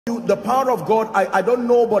The power of God, I don't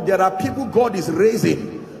know, but there are people God is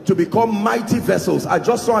raising to become mighty vessels. I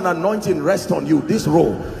just saw an anointing rest on you, this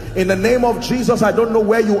row. In the name of Jesus, I don't know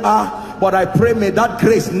where you are, but I pray may that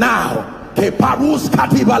grace now, let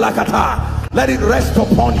it rest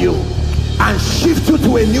upon you and shift you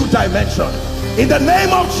to a new dimension. In the name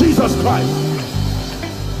of Jesus Christ.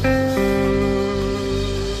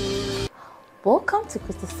 Welcome to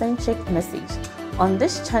Christocentric Message. On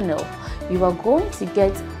this channel, you are going to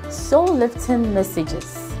get soul-lifting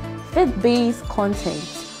messages, faith-based content,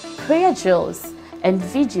 prayer drills, and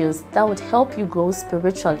videos that would help you grow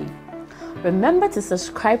spiritually. Remember to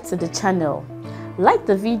subscribe to the channel, like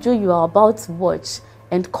the video you are about to watch,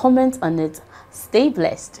 and comment on it. Stay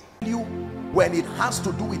blessed. When it has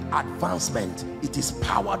to do with advancement, it is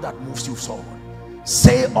power that moves you forward.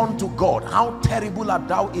 Say unto God, how terrible art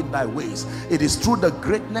thou in thy ways. It is through the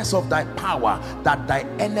greatness of thy power that thy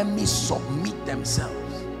enemies submit themselves.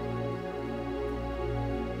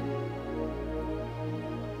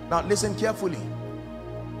 Now listen carefully.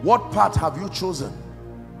 What path have you chosen?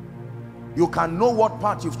 You can know what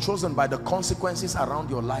path you've chosen by the consequences around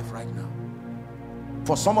your life right now.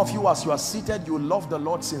 For some of you, as you are seated, you love the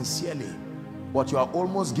Lord sincerely, but you are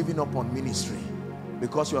almost giving up on ministry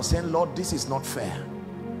because you are saying, Lord, this is not fair.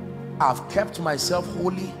 I've kept myself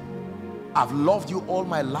holy. I've loved you all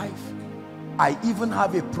my life. I even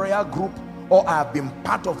have a prayer group, or I have been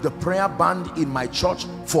part of the prayer band in my church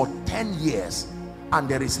for 10 years, and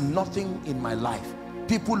there is nothing in my life.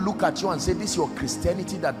 People look at you and say, this is your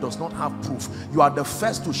Christianity that does not have proof. You are the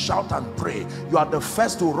first to shout and pray. You are the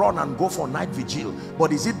first to run and go for night vigil.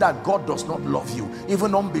 But is it that God does not love you?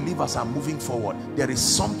 Even unbelievers are moving forward. There is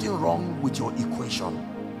something wrong with your equation.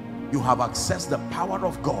 You have accessed the power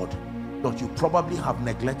of God, but you probably have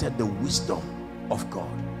neglected the wisdom of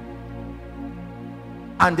God.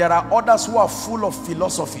 And there are others who are full of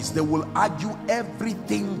philosophies. They will argue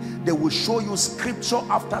everything. They will show you scripture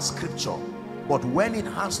after scripture. But when it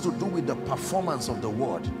has to do with the performance of the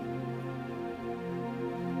word,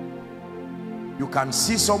 you can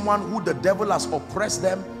see someone who the devil has oppressed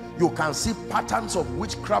them. You can see patterns of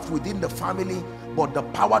witchcraft within the family, but the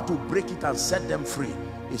power to break it and set them free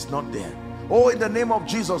is not there. Oh, in the name of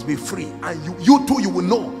Jesus, be free. And you too, you will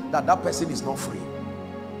know that that person is not free.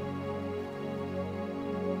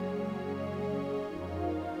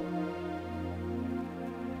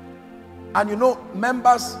 And you know,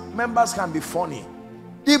 members can be funny.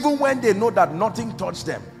 Even when they know that nothing touched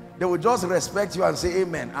them, they will just respect you and say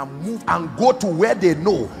amen and move and go to where they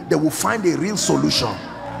know they will find a real solution.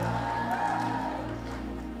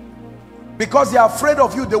 Because they are afraid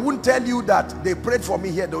of you, they won't tell you that they prayed for me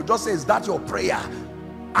here. They'll just say, is that your prayer?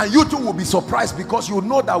 And you too will be surprised, because you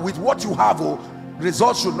know that with what you have,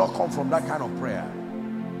 results should not come from that kind of prayer.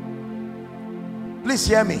 Please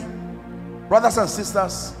hear me, brothers and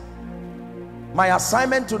sisters. My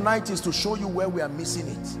assignment tonight is to show you where we are missing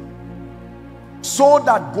it, so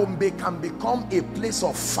that Gombe can become a place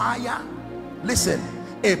of fire. Listen,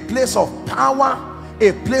 a place of power,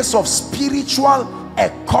 a place of spiritual,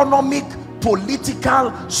 economic,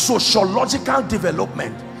 political, sociological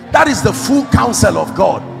development. That is the full counsel of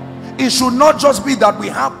God. It should not just be that we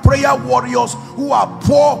have prayer warriors who are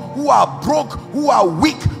poor, who are broke, who are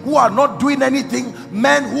weak, who are not doing anything,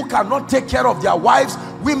 men who cannot take care of their wives,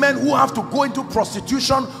 women who have to go into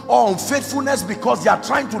prostitution or unfaithfulness because they are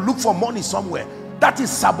trying to look for money somewhere. That is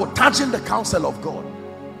sabotaging the counsel of God.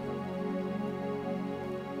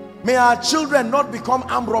 May our children not become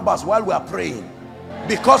armed robbers while we are praying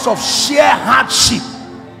because of sheer hardship.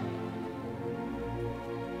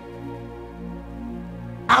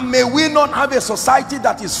 And may we not have a society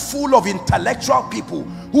that is full of intellectual people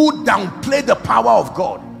who downplay the power of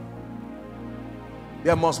God.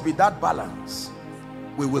 There must be that balance.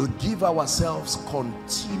 We will give ourselves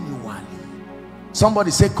continually.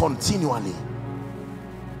 Somebody say continually.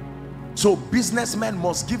 So businessmen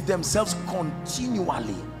must give themselves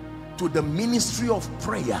continually to the ministry of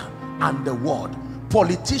prayer and the word.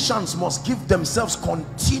 Politicians must give themselves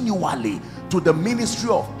continually to the ministry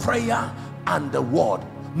of prayer and the word.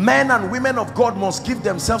 Men and women of God must give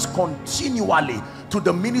themselves continually to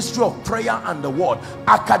the ministry of prayer and the word.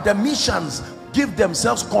 Academicians give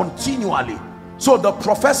themselves continually. So the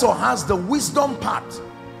professor has the wisdom part,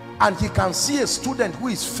 and he can see a student who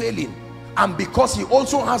is failing, and because he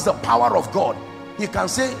also has the power of God, he can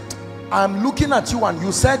say, I'm looking at you and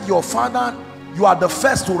you said your father, you are the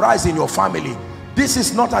first to rise in your family. This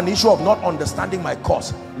is not an issue of not understanding my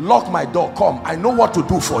course. Lock my door, come, I know what to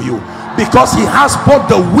do for you. Because he has both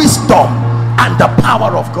the wisdom and the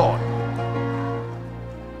power of God.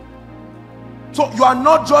 So you are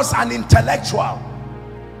not just an intellectual.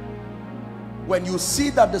 When you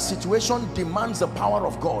see that the situation demands the power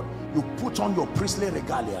of God, you put on your priestly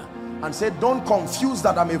regalia and say, don't confuse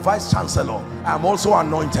that I'm a vice chancellor, I'm also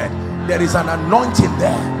anointed. There is an anointing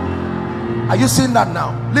there. Are you seeing that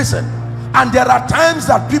now? Listen. And there are times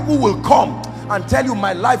that people will come and tell you,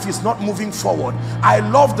 my life is not moving forward. I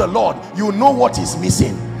love the Lord. You know what is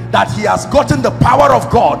missing, that he has gotten the power of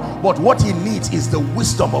God, but what he needs is the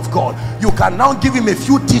wisdom of God. You can now give him a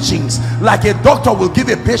few teachings, like a doctor will give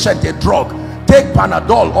a patient a drug. Take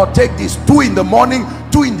Panadol, or take this, 2 in the morning,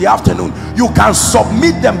 2 in the afternoon. You can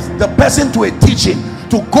submit the person to a teaching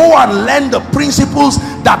to go and learn the principles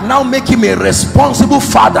that now make him a responsible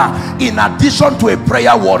father, in addition to a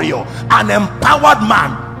prayer warrior, an empowered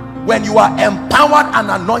man. When you are empowered and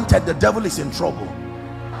anointed, the devil is in trouble.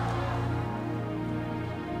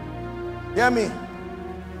 Hear me?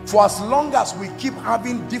 For as long as we keep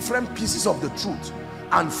having different pieces of the truth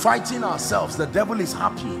and fighting ourselves, the devil is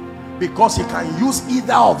happy, because he can use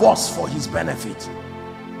either of us for his benefit.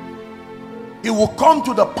 He will come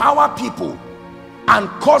to the power people and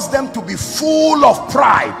cause them to be full of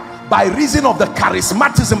pride by reason of the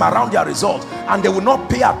charismatism around their results, and they will not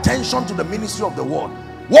pay attention to the ministry of the word.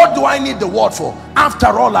 What do I need the word for? After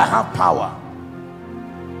all, I have power.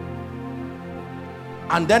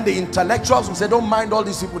 And then the intellectuals will say, don't mind all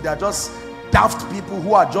these people, they are just daft people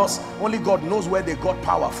who are just, only God knows where they got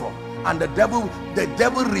power from. And the devil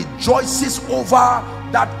rejoices over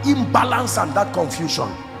that imbalance and that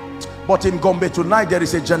confusion. But in Gombe tonight, there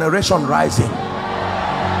is a generation rising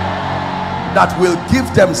that will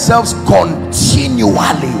give themselves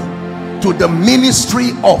continually to the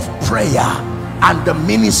ministry of prayer and the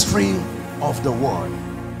ministry of the word.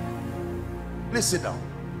 Please sit down.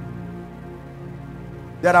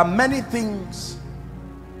 There are many things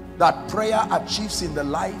that prayer achieves in the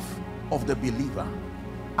life of the believer,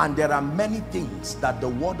 and there are many things that the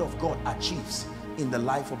word of God achieves in the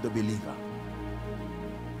life of the believer.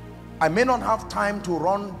 I may not have time to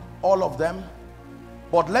run all of them,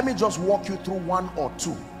 but let me just walk you through 1 or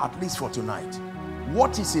 2, at least for tonight.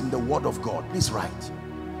 What is in the word of God? Please write.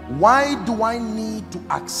 Why do I need to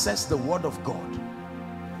access the word of God?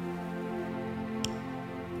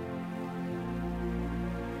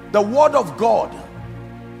 The word of God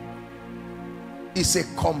is a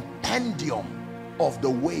compendium of the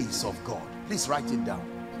ways of God. Please write it down.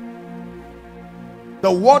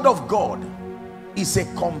 The word of God is a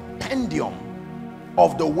compendium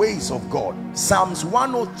of the ways of God. Psalms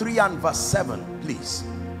 103 and verse 7, please.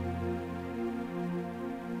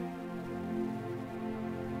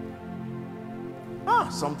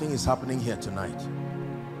 Something is happening here tonight.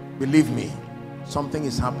 Believe me, something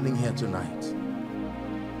is happening here tonight.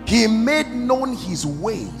 He made known his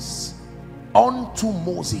ways unto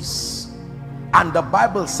Moses, and the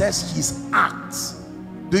Bible says his acts.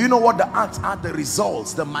 Do you know what the acts are? The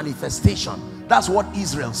results, the manifestation. That's what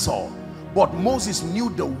Israel saw. But Moses knew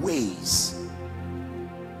the ways,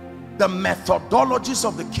 the methodologies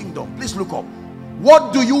of the kingdom. Please look up.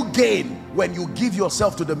 What do you gain when you give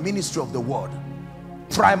yourself to the ministry of the word?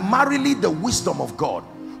 Primarily the wisdom of God.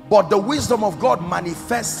 But the wisdom of God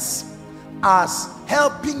manifests as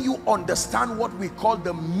helping you understand what we call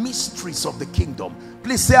the mysteries of the kingdom.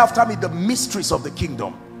 Please say after me, the mysteries of the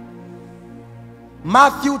kingdom.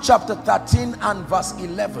 Matthew chapter 13 and verse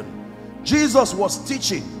 11. Jesus was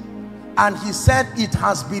teaching and he said, it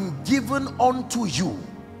has been given unto you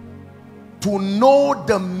to know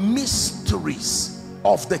the mysteries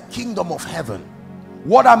of the kingdom of heaven.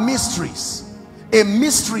 What are mysteries? A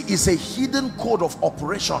mystery is a hidden code of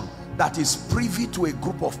operation that is privy to a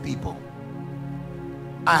group of people.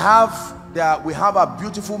 We have a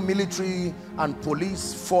beautiful military and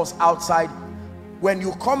police force outside. When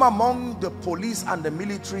you come among the police and the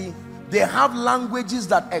military, they have languages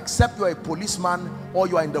that except you are a policeman or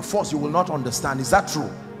you are in the force, you will not understand. Is that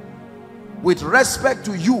true? With respect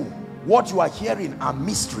to you, what you are hearing are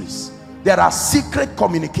mysteries. There are secret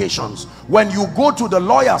communications. When you go to the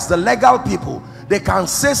lawyers, the legal people, they can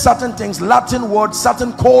say certain things, Latin words,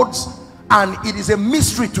 certain codes, and it is a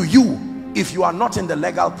mystery to you if you are not in the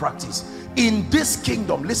legal practice. In this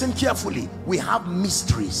kingdom, listen carefully, we have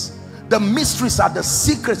mysteries. The mysteries are the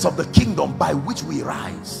secrets of the kingdom by which we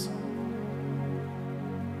rise.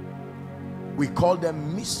 We call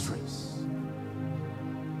them mysteries.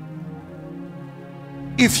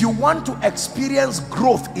 If you want to experience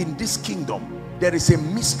growth in this kingdom, there is a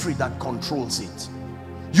mystery that controls it.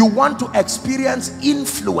 You want to experience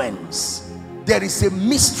influence, there is a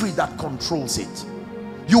mystery that controls it.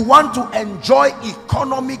 You want to enjoy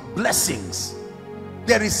economic blessings,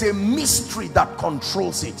 there is a mystery that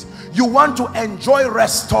controls it. You want to enjoy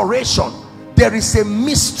restoration, there is a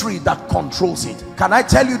mystery that controls it. Can I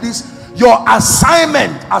tell you this? Your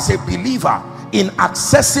assignment as a believer in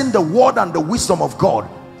accessing the word and the wisdom of God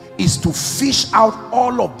is to fish out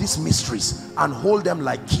all of these mysteries and hold them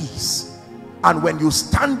like keys. And when you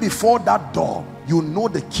stand before that door, you know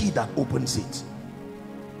the key that opens it.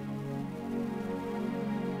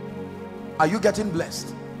 Are you getting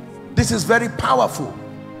blessed? This is very powerful.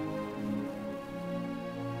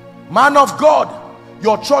 Man of God,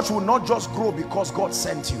 your church will not just grow because God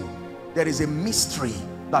sent you. There is a mystery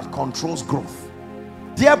that controls growth.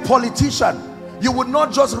 Dear politician, you would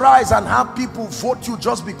not just rise and have people vote you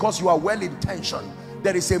just because you are well-intentioned.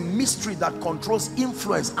 There is a mystery that controls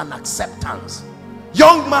influence and acceptance.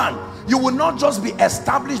 Young man, you will not just be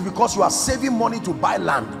established because you are saving money to buy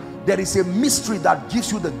land. There is a mystery that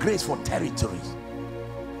gives you the grace for territories.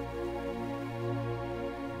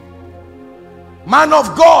 Man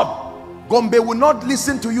of God, Gombe will not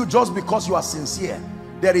listen to you just because you are sincere.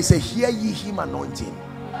 There is a hear ye him anointing.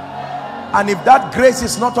 And if that grace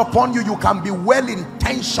is not upon you, you can be well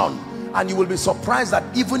intentioned and you will be surprised that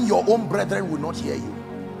even your own brethren will not hear you.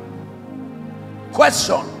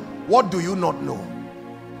 Question: what do you not know?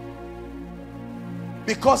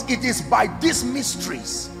 Because it is by these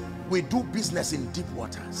mysteries we do business in deep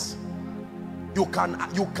waters. You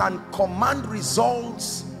can command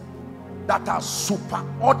results that are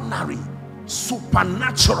superordinary,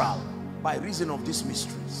 supernatural, by reason of these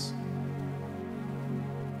mysteries.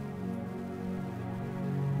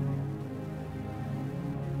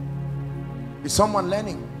 Is someone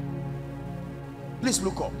learning? Please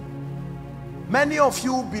look up. Many of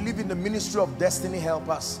you believe in the ministry of destiny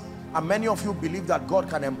helpers, and many of you believe that God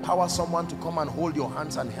can empower someone to come and hold your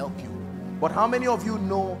hands and help you. But how many of you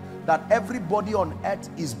know that everybody on earth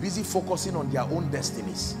is busy focusing on their own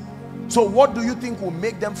destinies? So what do you think will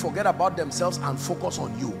make them forget about themselves and focus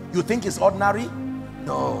on you? You think it's ordinary?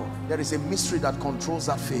 No, there is a mystery that controls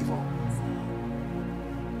that favor.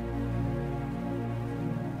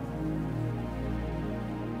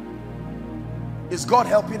 Is God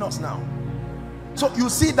helping us now? So you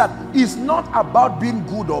see that it's not about being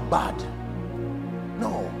good or bad.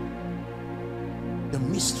 No, the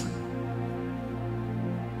mystery.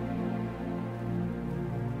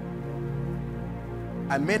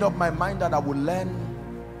 I made up my mind that I will learn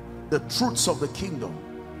the truths of the kingdom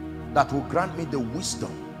that will grant me the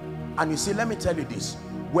wisdom. And you see, let me tell you this,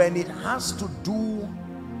 when it has to do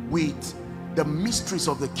with the mysteries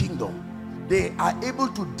of the kingdom, they are able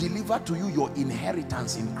to deliver to you your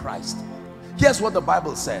inheritance in Christ. Here's what the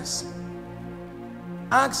Bible says.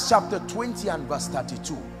 Acts chapter 20 and verse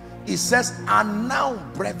 32. It says, and now,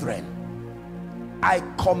 brethren, I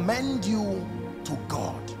commend you to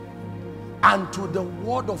God and to the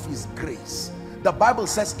word of his grace. The Bible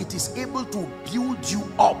says it is able to build you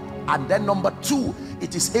up. And then number two,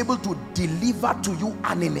 it is able to deliver to you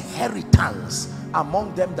an inheritance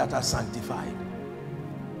among them that are sanctified.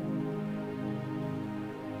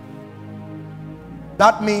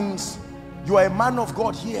 That means you are a man of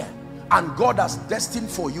God here, and God has destined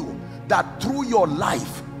for you that through your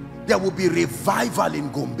life there will be revival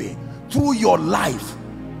in Gombe. Through your life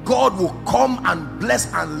God will come and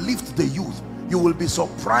bless and lift the youth. You will be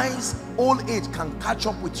surprised, old age can catch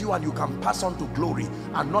up with you and you can pass on to glory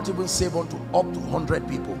and not even save on to up to 100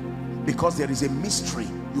 people, because there is a mystery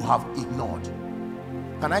you have ignored.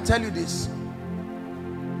 Can I tell you this?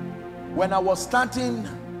 When I was starting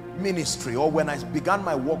ministry, or when I began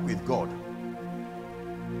my walk with God,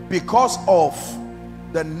 because of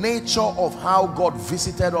the nature of how God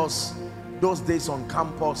visited us those days on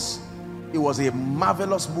campus, it was a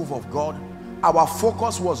marvelous move of God. Our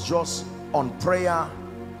focus was just on prayer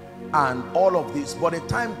and all of this, but a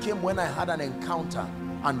time came when I had an encounter,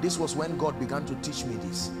 and this was when God began to teach me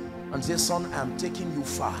this and say, son, I am taking you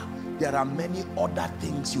far. There are many other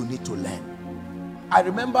things you need to learn. I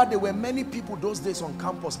remember there were many people those days on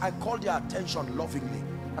campus. I called their attention lovingly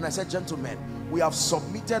and I said, gentlemen, we have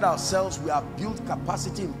submitted ourselves, we have built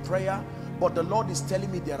capacity in prayer, but the Lord is telling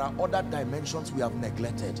me there are other dimensions we have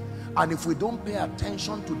neglected, and if we don't pay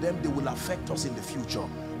attention to them, they will affect us in the future,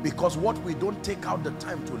 because what we don't take out the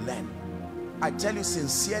time to learn. I tell you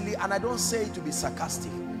sincerely, and I don't say it to be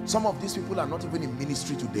sarcastic, some of these people are not even in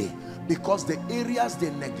ministry today because the areas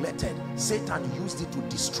they neglected, Satan used it to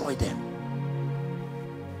destroy them.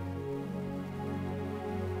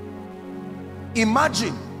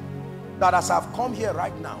 Imagine that as I've come here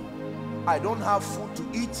right now, I don't have food to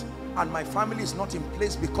eat and my family is not in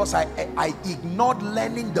place because I ignored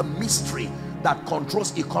learning the mystery that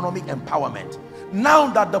controls economic empowerment. Now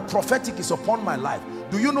that the prophetic is upon my life,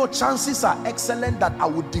 do you know chances are excellent that I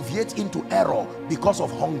would deviate into error because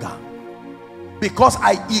of hunger? because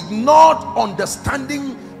I ignored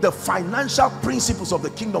understanding the financial principles of the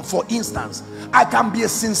kingdom. For instance, I can be a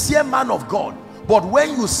sincere man of God, but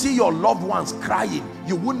when you see your loved ones crying,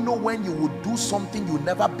 you wouldn't know when you would do something you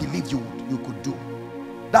never believed you could do.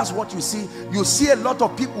 That's what you see. You see a lot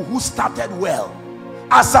of people who started well.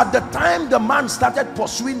 As at the time the man started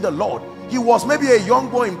pursuing the Lord, he was maybe a young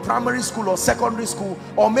boy in primary school or secondary school,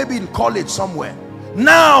 or maybe in college somewhere.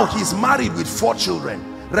 Now he's married with 4 children.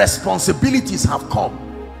 Responsibilities have come,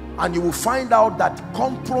 and you will find out that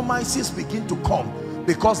compromises begin to come,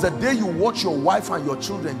 because the day you watch your wife and your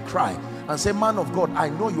children cry and say, man of God, I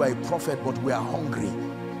know you are a prophet, but we are hungry,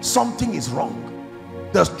 something is wrong.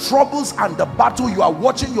 The troubles and the battle, you are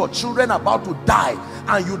watching your children about to die,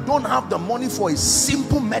 and you don't have the money for a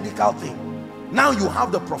simple medical thing. Now you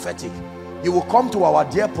have the prophetic. You will come to our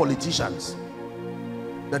dear politicians.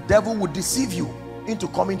 The devil will deceive you into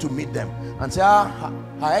coming to meet them and say, Her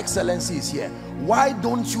Excellency is here. Why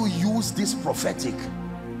don't you use this prophetic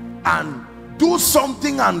and do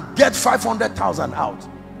something and get 500,000 out?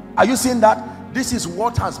 Are you seeing that? This is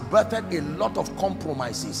what has birthed a lot of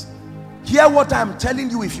compromises. Hear what I am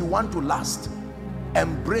telling you. If you want to last,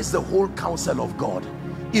 embrace the whole counsel of God.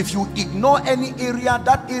 If you ignore any area,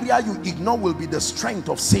 that area you ignore will be the strength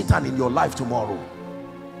of Satan in your life tomorrow.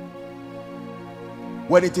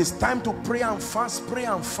 When it is time to pray and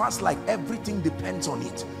fast like everything depends on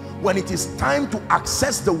it. When it is time to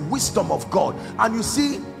access the wisdom of God, and you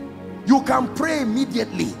see, you can pray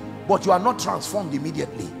immediately, but you are not transformed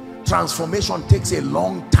immediately. Transformation takes a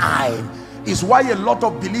long time. Is why a lot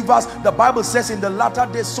of believers, the Bible says in the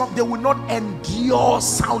latter days, they will not endure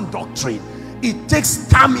sound doctrine. It takes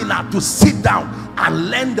stamina to sit down and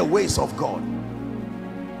learn the ways of God.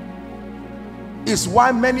 Is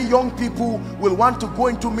why many young people will want to go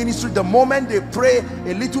into ministry. The moment they pray,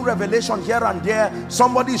 a little revelation here and there,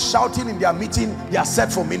 somebody is shouting in their meeting, they are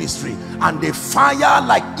set for ministry, and they fire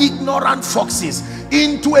like ignorant foxes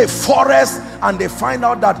into a forest, and they find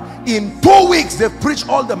out that in 2 weeks they've preached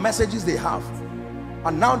all the messages they have,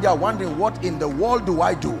 and now they are wondering, what in the world do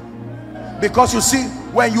I do? Because you see,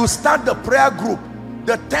 when you start the prayer group,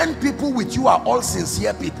 the 10 people with you are all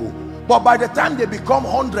sincere people, but by the time they become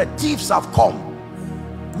 100, thieves have come,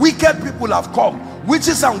 wicked people have come,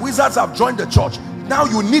 witches and wizards have joined the church. Now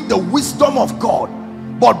you need the wisdom of God,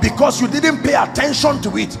 but because you didn't pay attention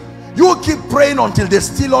to it, you keep praying until they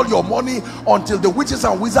steal all your money, until the witches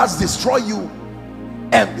and wizards destroy you,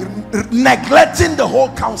 and neglecting the whole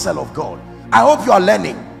counsel of God. I hope you are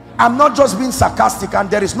learning. I'm not just being sarcastic, and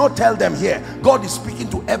there is no tell them here. God is speaking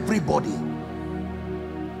to everybody.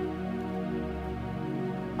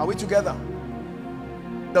 Are we together?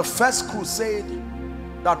 The first crusade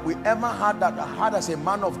that we ever had, that I had as a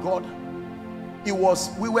man of God,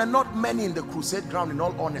 we were not many in the crusade ground, in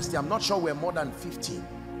all honesty. I'm not sure we're more than 15,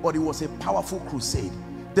 but it was a powerful crusade.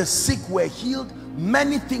 The sick were healed,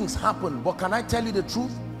 many things happened. But can I tell you the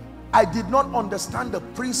truth? I did not understand the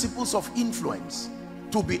principles of influence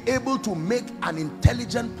to be able to make an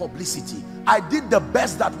intelligent publicity. I did the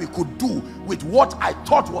best that we could do with what I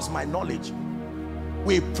thought was my knowledge.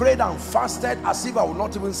 We prayed and fasted as if I would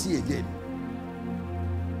not even see again.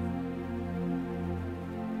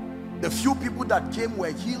 The few people that came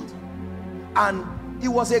were healed, and it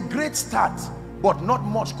was a great start, but not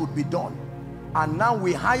much could be done. And now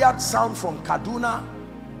we hired sound from Kaduna,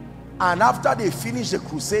 and after they finished the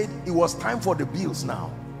crusade, it was time for the bills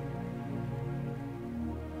now.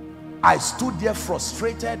 I stood there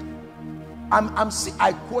frustrated.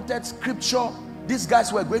 I quoted scripture. These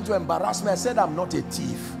guys were going to embarrass me. I said, I'm not a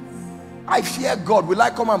thief. I fear God. Will I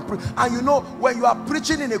come and preach? And you know, when you are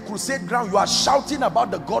preaching in a crusade ground, you are shouting about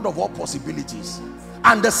the God of all possibilities.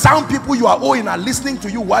 And the sound people you are owing are listening to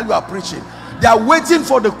you while you are preaching. They are waiting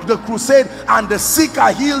for the crusade, and the sick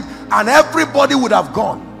are healed, and everybody would have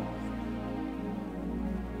gone.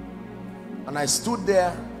 And I stood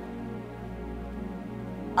there.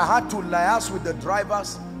 I had to liaise with the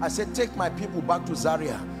drivers. I said, take my people back to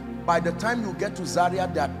Zaria. By the time you get to Zaria,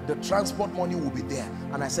 the transport money will be there.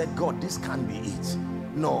 And I said, God, this can't be it.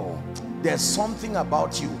 No, there's something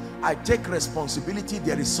about you. I take responsibility.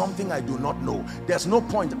 There is something I do not know. There's no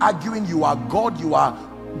point arguing. You are God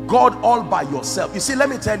all by yourself. You see, let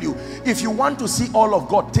me tell you, if you want to see all of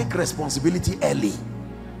God, take responsibility early.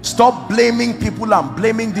 Stop blaming people and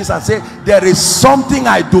blaming this and say, there is something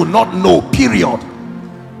I do not know, period.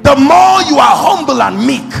 The more you are humble and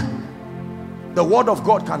meek, the word of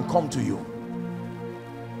God can come to you.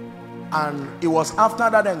 And it was after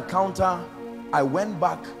that encounter, I went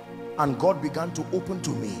back and God began to open to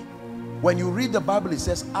me. When you read the Bible, it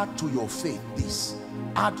says, add to your faith this,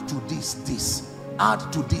 add to this,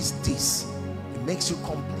 add to this. makes you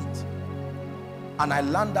complete. And I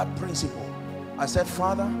learned that principle. I said,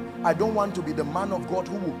 Father, I don't want to be the man of God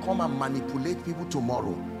who will come and manipulate people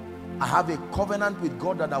tomorrow. I have a covenant with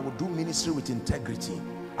God that I will do ministry with integrity.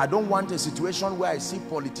 I don't want a situation where I see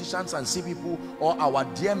politicians and see people, or our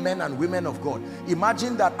dear men and women of God.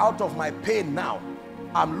 Imagine that out of my pay now,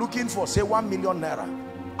 I'm looking for, say, 1 million naira.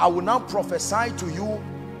 I will now prophesy to you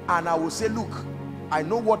and I will say, look, I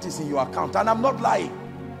know what is in your account, and I'm not lying.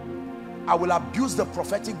 I will abuse the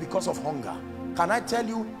prophetic because of hunger. Can I tell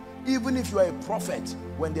you, even if you are a prophet,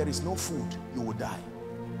 when there is no food, you will die.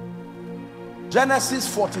 Genesis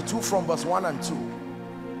 42 from verse 1 and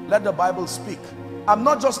 2. Let the Bible speak. I'm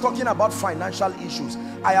not just talking about financial issues.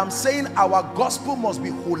 I am saying our gospel must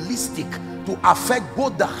be holistic to affect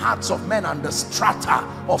both the hearts of men and the strata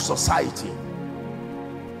of society.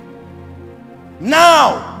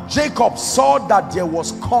 Now Jacob saw that there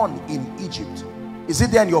was corn in Egypt. Is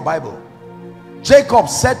it there in your Bible? Jacob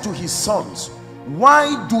said to his sons,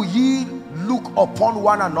 why do ye look upon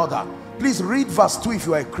one another? Please read verse 2 if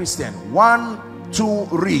you are a Christian. 1, 2,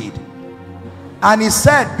 read. And he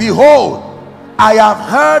said, behold, I have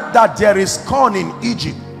heard that there is corn in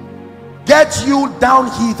Egypt. Get you down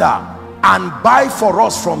hither and buy for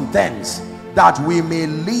us from thence, that we may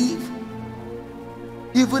live.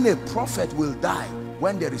 Even a prophet will die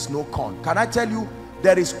when there is no corn. Can I tell you,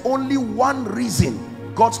 there is only one reason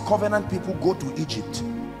God's covenant people go to Egypt: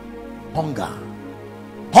 hunger.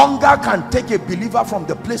 Hunger can take a believer from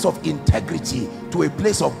the place of integrity to a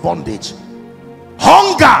place of bondage.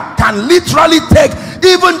 Hunger can literally take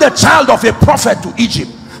even the child of a prophet to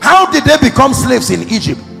Egypt. How did they become slaves in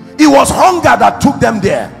Egypt? It was hunger that took them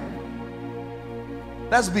there.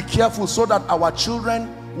 Let's be careful so that our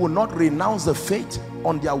children will not renounce the faith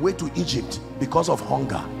on their way to Egypt because of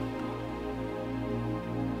hunger.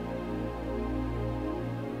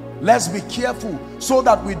 Let's be careful so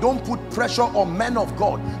that we don't put pressure on men of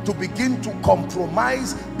God to begin to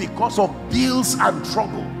compromise because of bills and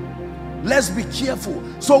trouble. Let's be careful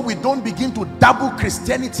so we don't begin to dabble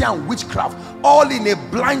Christianity and witchcraft, all in a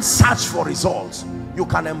blind search for results. You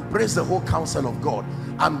can embrace the whole counsel of God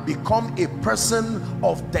and become a person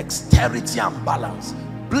of dexterity and balance,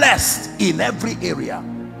 blessed in every area.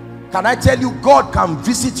 Can I tell you, God can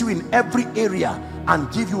visit you in every area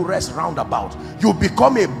and give you rest roundabout. You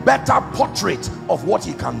become a better portrait of what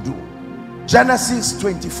he can do. Genesis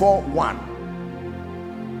 24:1.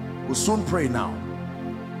 We'll soon pray now.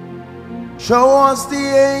 Show us the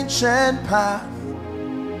ancient path.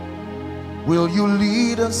 Will you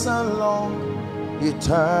lead us along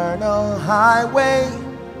eternal highway?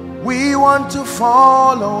 We want to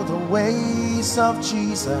follow the ways of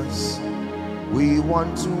Jesus. We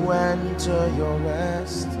want to enter your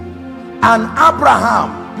rest. And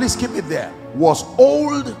Abraham, please keep it there, was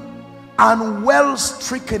old and well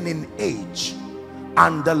stricken in age,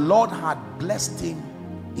 and the Lord had blessed him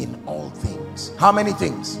in all things. How many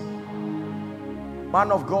things?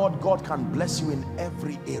 Man of God, God can bless you in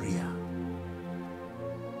every area.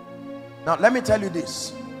 Now let me tell you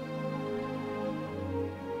this.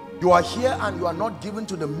 You are here and you are not given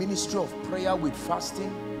to the ministry of prayer with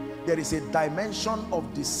fasting. There is a dimension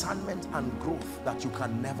of discernment and growth that you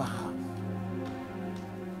can never have.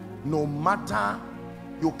 No matter,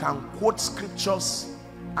 you can quote scriptures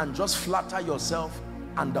and just flatter yourself,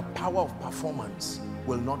 and the power of performance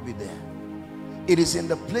will not be there. It is in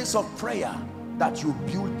the place of prayer that you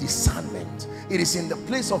build discernment. It is in the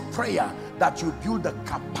place of prayer that you build the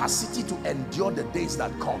capacity to endure the days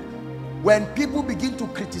that come. When people begin to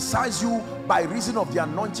criticize you by reason of the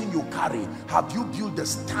anointing you carry, have you built the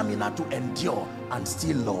stamina to endure and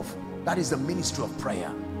still love? That is the ministry of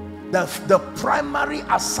prayer. The primary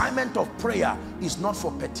assignment of prayer is not for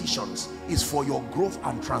petitions, it's for your growth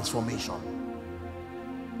and transformation.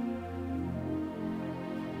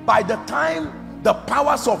 By the time the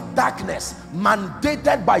powers of darkness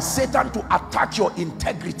mandated by Satan to attack your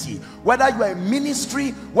integrity, whether you are in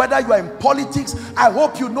ministry, whether you are in politics, I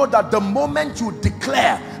hope you know that the moment you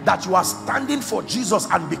declare that you are standing for Jesus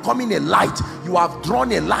and becoming a light, you have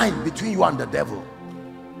drawn a line between you and the devil.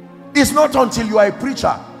 It's not until you are a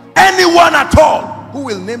preacher, anyone at all, who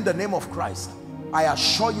will name the name of Christ, I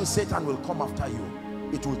assure you Satan will come after you.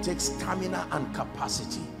 It will take stamina and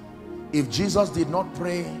capacity. If Jesus did not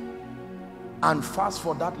pray and fast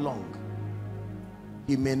for that long,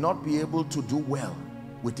 he may not be able to do well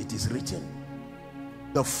with it is written.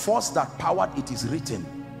 The force that powered it is written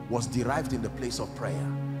was derived in the place of prayer.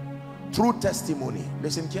 True testimony.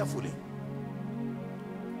 Listen carefully.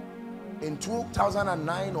 In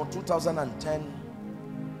 2009 or 2010,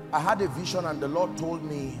 I had a vision and the Lord told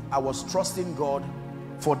me I was trusting God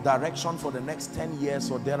for direction for the next 10 years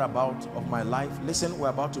or thereabout of my life. Listen, we're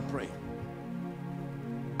about to pray.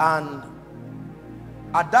 And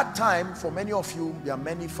at that time, for many of you, there are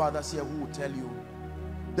many fathers here who will tell you,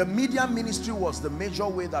 the media ministry was the major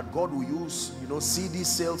way that God will use, you know, CD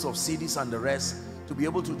sales of CDs and the rest to be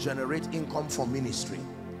able to generate income for ministry.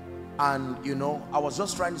 And, you know, I was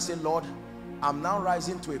just trying to say, Lord, I'm now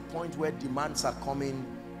rising to a point where demands are coming.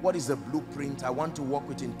 What is the blueprint? I want to walk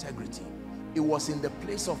with integrity. It was in the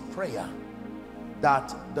place of prayer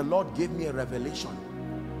that the Lord gave me a revelation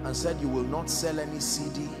and said, you will not sell any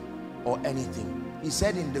CD or anything. He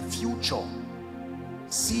said in the future,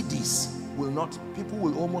 CDs will not, people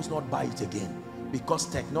will almost not buy it again because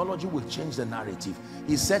technology will change the narrative.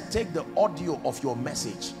 He said, take the audio of your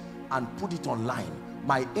message and put it online.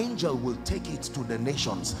 My angel will take it to the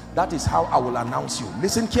nations. That is how I will announce you.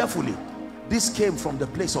 Listen carefully. This came from the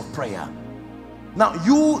place of prayer. Now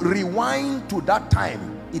you rewind to that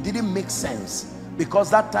time. It didn't make sense because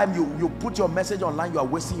that time you put your message online, you are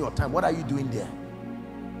wasting your time. What are you doing there?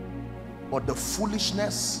 But the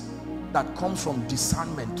foolishness that comes from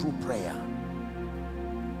discernment through prayer,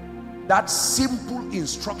 that simple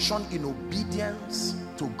instruction in obedience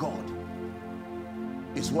to God,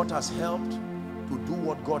 is what has helped to do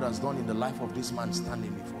what God has done in the life of this man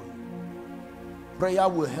standing before you. Prayer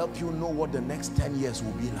will help you know what the next 10 years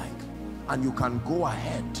will be like, and you can go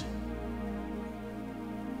ahead.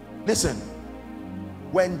 Listen,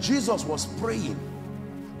 when Jesus was praying,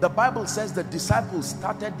 the Bible says the disciples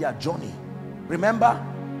started their journey. Remember,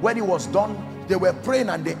 when he was done, they were praying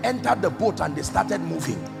and they entered the boat and they started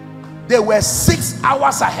moving. They were 6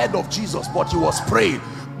 hours ahead of Jesus, but he was praying.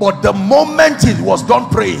 But the moment he was done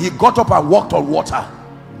praying, he got up and walked on water.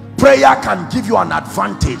 Prayer can give you an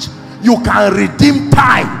advantage. You can redeem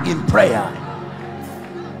time in prayer.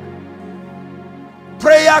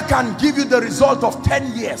 Prayer can give you the result of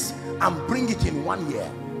 10 years and bring it in 1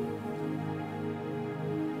 year.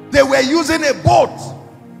 They were using a boat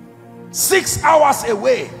 6 hours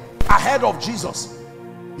away ahead of Jesus.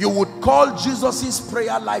 You would call Jesus's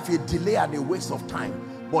prayer life a delay and a waste of time,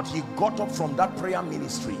 but he got up from that prayer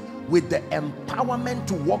ministry with the empowerment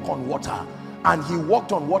to walk on water, and he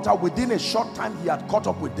walked on water. Within a short time he had caught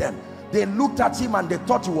up with them. They looked at him and they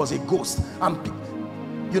thought he was a ghost.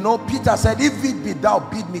 And you know, Peter said, if it be thou,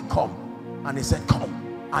 bid me come. And he said,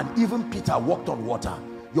 come. And even Peter walked on water.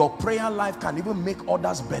 Your prayer life can even make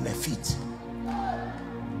others benefit.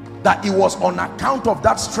 That it was on account of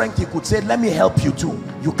that strength he could say, let me help you too.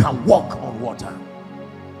 You can walk on water.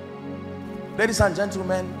 Ladies and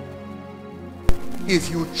gentlemen, if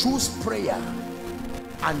you choose prayer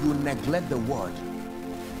and you neglect the word,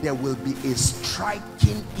 there will be a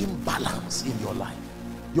striking imbalance in your life.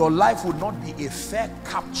 Your life will not be a fair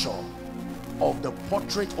capture of the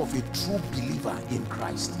portrait of a true believer in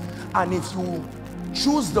Christ. And if you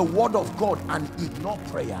choose the word of God and ignore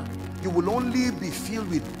prayer, you will only be filled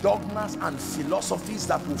with dogmas and philosophies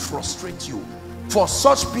that will frustrate you. For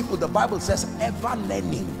such people, the Bible says, ever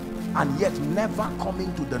learning and yet never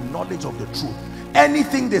coming to the knowledge of the truth.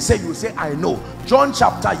 Anything they say, you say, I know. John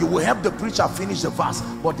chapter, you will help the preacher finish the verse,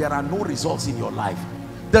 but there are no results in your life.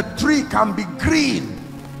 The tree can be green,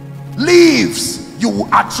 leaves, you will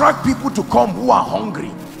attract people to come who are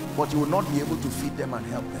hungry, but you will not be able to feed them and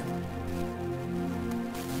help them.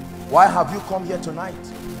 Why have you come here tonight?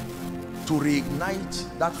 To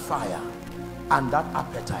reignite that fire and that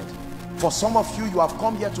appetite. For some of you, you have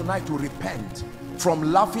come here tonight to repent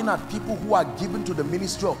from laughing at people who are given to the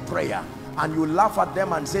ministry of prayer, and you laugh at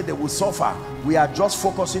them and say they will suffer. We are just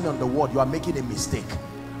focusing on the word. You are making a mistake.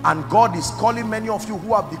 And God is calling many of you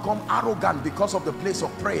who have become arrogant because of the place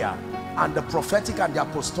of prayer and the prophetic and the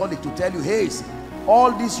apostolic to tell you, hey,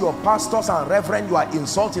 all these your pastors and reverend you are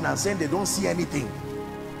insulting and saying they don't see anything.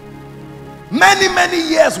 Many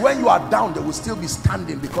years when you are down, they will still be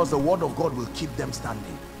standing because the word of God will keep them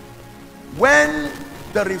standing. When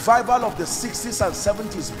the revival of the 60s and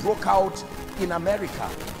 70s broke out in America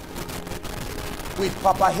with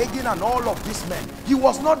Papa Hagin and all of these men, he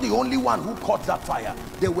was not the only one who caught that fire.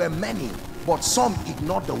 There were many, but some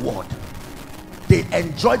ignored the word. They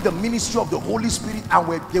enjoyed the ministry of the Holy Spirit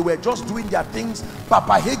and they were just doing their things.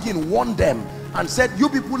 Papa Hagin warned them and said, you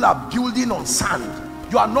people are building on sand.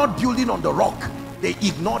 You are not building on the rock. They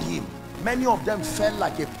ignored him. Many of them fell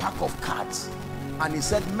like a pack of cards. And he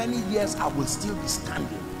said, many years I will still be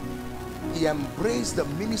standing. He embraced the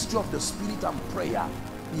ministry of the Spirit and prayer.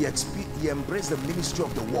 He embraced the ministry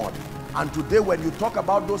of the word. And today when you talk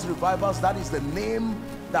about those revivals, that is the name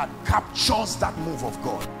that captures that move of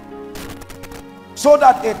God. So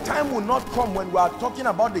that a time will not come when we are talking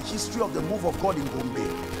about the history of the move of God in Bombay.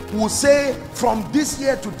 will say from this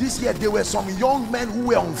year to this year, there were some young men who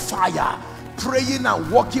were on fire, praying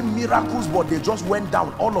and working miracles, but they just went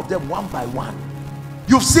down, all of them one by one.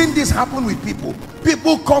 You've seen this happen with people.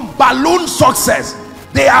 People come, balloon success.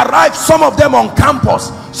 They arrive, some of them on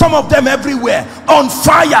campus, some of them everywhere, on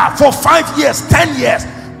fire for 5 years, 10 years,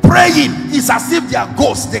 praying. It's as if they are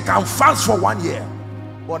ghosts. They can fast for 1 year.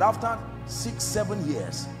 But after 6, 7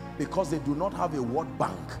 years, because they do not have a word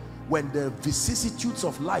bank, when the vicissitudes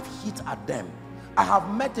of life hit at them. I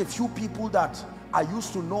have met a few people that I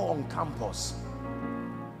used to know on campus.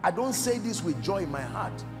 I don't say this with joy in my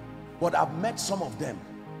heart, but I've met some of them.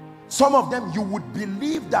 Some of them, you would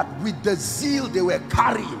believe that with the zeal they were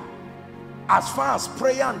carrying, as far as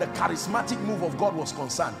prayer and the charismatic move of God was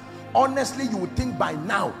concerned, honestly, you would think by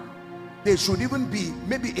now they should even be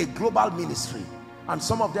maybe a global ministry. And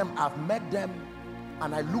some of them, I've met them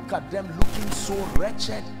and I look at them looking so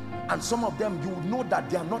wretched, and some of them, you know that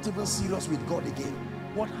they are not even serious with God again.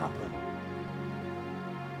 What happened?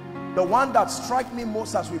 The one that struck me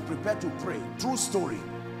most as we prepare to pray, true story.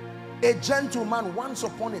 A gentleman, once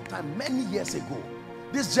upon a time, many years ago,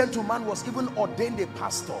 this gentleman was even ordained a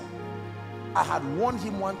pastor. I had warned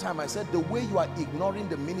him one time. I said, the way you are ignoring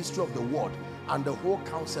the ministry of the word and the whole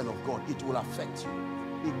counsel of God, it will affect you.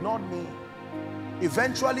 Ignored me.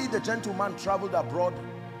 Eventually, the gentleman traveled abroad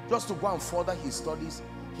just to go and further his studies.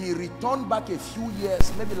 He returned back a few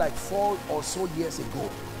years, maybe like 4 or so years ago,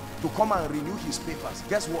 to come and renew his papers.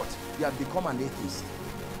 Guess what? He had become an atheist.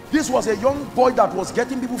 This was a young boy that was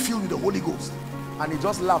getting people filled with the Holy Ghost. And he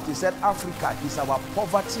just laughed. He said, Africa is our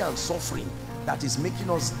poverty and suffering that is making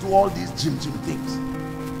us do all these gym things.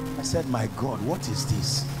 I said, my God, what is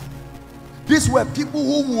this? These were people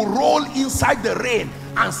who will roll inside the rain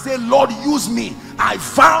and say, Lord, use me. I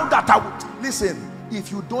found that I would. Listen,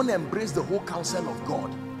 if you don't embrace the whole counsel of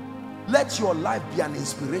God, let your life be an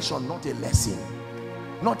inspiration, not a lesson.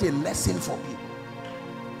 Not a lesson for people.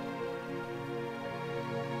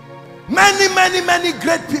 Many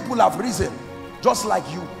great people have risen just like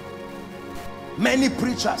you. Many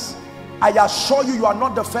preachers. I assure you, you are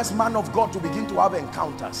not the first man of God to begin to have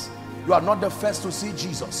encounters. You are not the first to see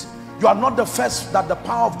Jesus. You are not the first that the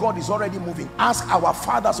power of God is already moving. Ask our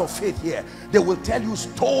fathers of faith here. They will tell you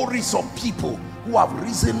stories of people who have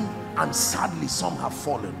risen, and sadly some have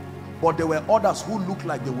fallen. But there were others who looked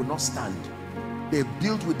like they would not stand. They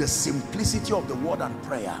built with the simplicity of the word and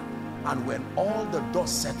prayer. And when all the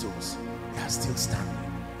dust settles, they are still standing.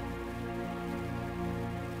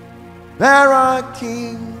 There are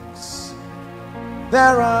kings,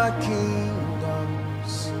 there are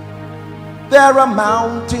kingdoms, there are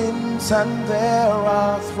mountains and there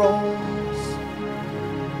are thrones,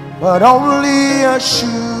 but only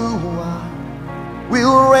Yeshua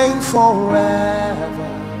will reign forever.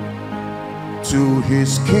 To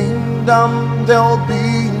his kingdom there'll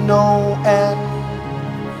be no end.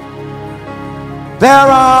 There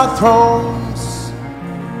are thrones,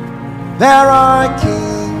 there are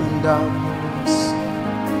kingdoms,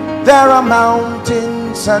 there are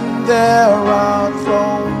mountains and there are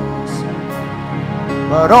thrones,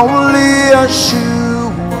 but only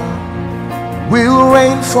Yeshua will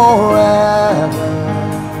reign forever.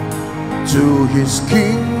 To his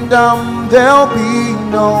kingdom there'll be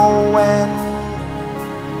no end.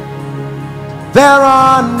 There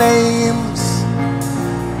are names,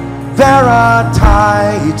 there are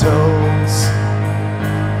titles,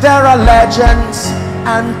 there are legends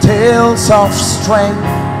and tales of strength,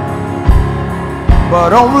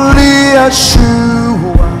 but only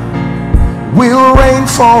Yeshua will reign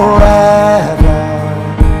forever.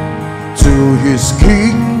 To his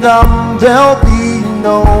kingdom there'll be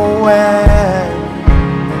no end.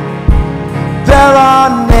 There are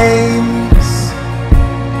names,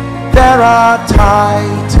 there are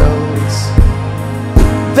titles,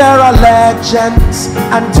 there are legends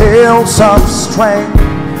and tales of strength,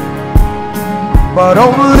 but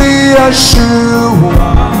only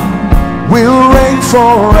Yeshua will reign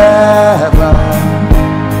forever.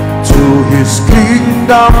 To his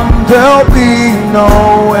kingdom there'll be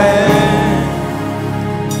no end.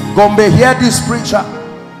 Gombe, hear this preacher.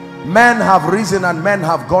 Men have risen and men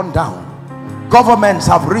have gone down. Governments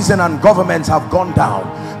have risen and governments have gone down.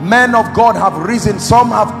 Men of God have risen. Some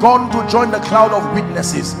have gone to join the cloud of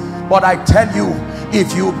witnesses. But I tell you,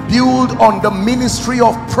 if you build on the ministry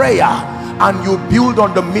of prayer and you build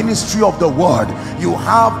on the ministry of the word, you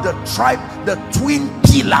have the twin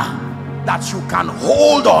pillar that you can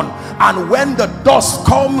hold on, and when the dust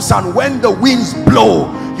comes and when the winds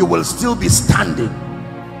blow, you will still be standing.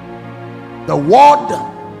 The word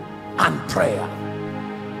and prayer.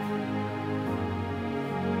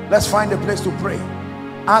 Let's find a place to pray.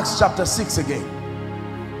 Acts chapter 6 again.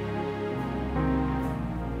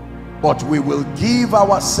 But we will give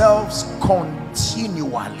ourselves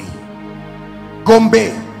continually.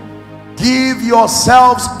 Gombe, give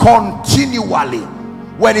yourselves continually.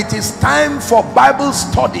 When it is time for Bible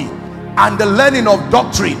study and the learning of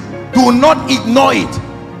doctrine, do not ignore it.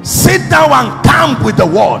 Sit down and camp with the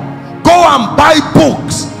word. Go and buy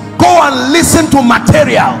books. Go and listen to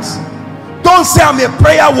materials. Don't say I'm a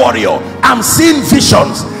prayer warrior, I'm seeing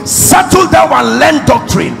visions. Settle down and learn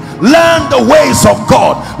doctrine. Learn the ways of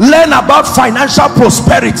God. Learn about financial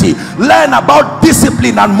prosperity. Learn about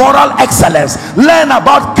discipline and moral excellence. Learn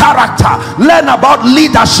about character. Learn about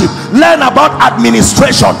leadership. Learn about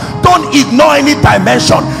administration. Don't ignore any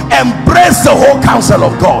dimension. Embrace the whole counsel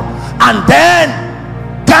of God, and then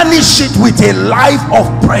garnish it with a life of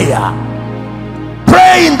prayer.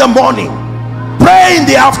 Pray in the morning, pray in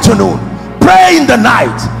the afternoon, pray in the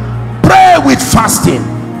night, pray with fasting,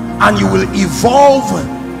 and you will evolve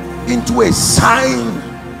into a sign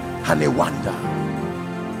and a wonder.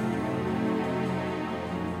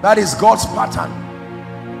 That is God's pattern.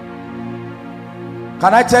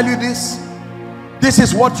 Can I tell you this? This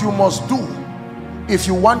is what you must do if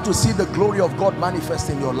you want to see the glory of God manifest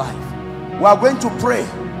in your life. We are going to pray.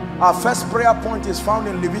 Our first prayer point is found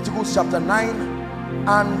in Leviticus chapter 9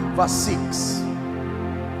 and verse 6.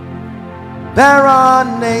 There are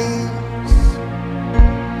names,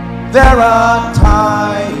 there are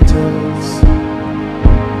titles,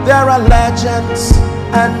 there are legends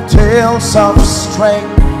and tales of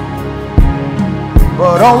strength,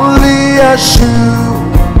 but only Yeshua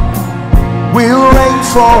will reign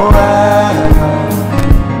forever.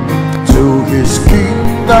 To his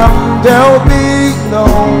kingdom there'll be no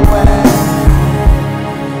end.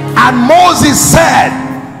 And Moses said,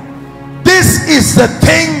 this is the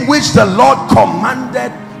thing which the Lord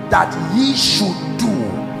commanded that ye should do,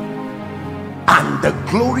 and the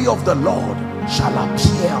glory of the Lord shall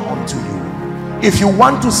appear unto you. If you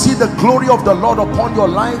want to see the glory of the Lord upon your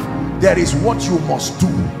life, there is what you must do.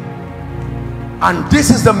 And this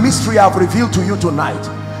is the mystery I've revealed to you tonight.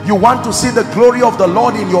 You want to see the glory of the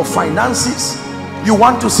Lord in your finances, you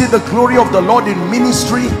want to see the glory of the Lord in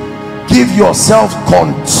ministry, give yourself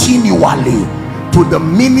continually to the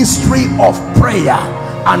ministry of prayer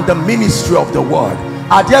and the ministry of the word.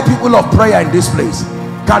 Are there people of prayer in this place?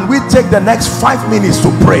 Can we take the next 5 minutes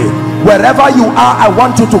to pray? Wherever you are, I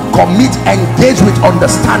want you to commit, engage with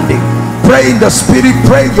understanding. Pray in the spirit,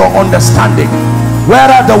 pray your understanding.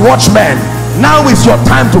 Where are the watchmen? Now is your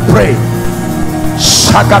time to pray.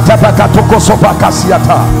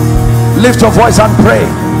 Lift your voice and pray.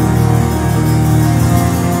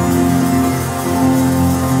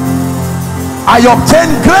 I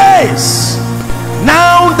obtain grace.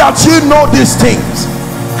 Now that you know these things,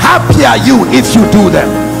 happy are you if you do them.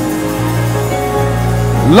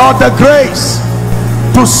 Lord, the grace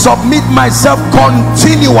to submit myself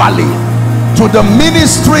continually to the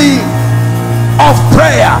ministry of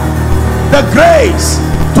prayer, the grace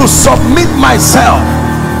to submit myself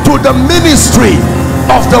to the ministry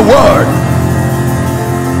of the word.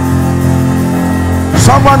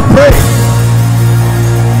 Someone pray.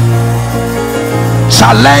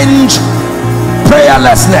 Challenge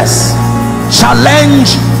prayerlessness,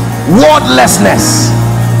 challenge wordlessness.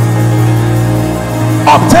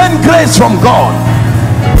 Obtain grace from God.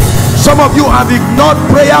 Some of you have ignored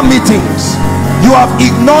prayer meetings, you have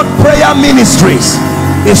ignored prayer ministries.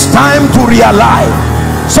 It's time to realign.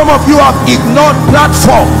 Some of you have ignored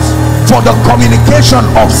platforms for the communication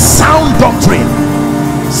of sound doctrine.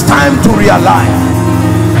 It's time to realign.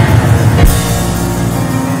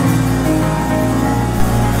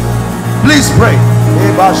 Please pray.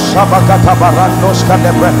 You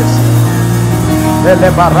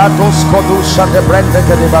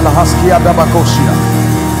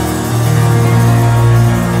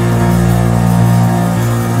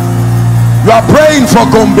are praying for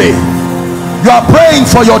Gombe. You are praying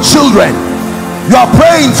for your children. You are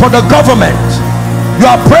praying for the government. You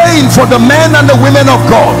are praying for the men and the women of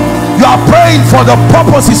God. You are praying for the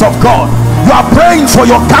purposes of God. You are praying for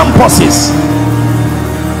your campuses.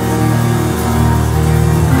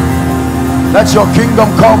 Let your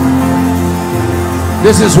kingdom come.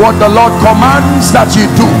 This is what the Lord commands that you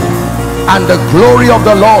do, and the glory of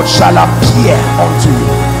the Lord shall appear unto you.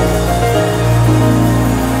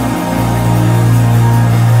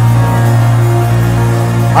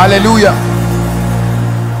 Hallelujah.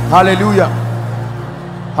 Hallelujah.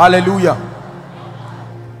 Hallelujah.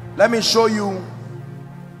 Let me show you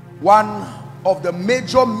one of the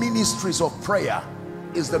major ministries of prayer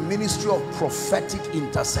is the ministry of prophetic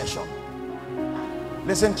intercession.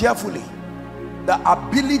 Listen carefully. the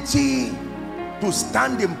ability to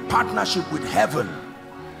stand in partnership with heaven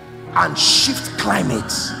and shift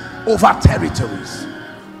climates over territories.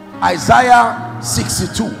 Isaiah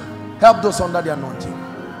 62. Help those under the anointing.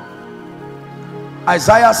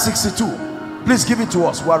 Isaiah 62. Please give it to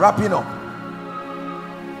us. We're wrapping up.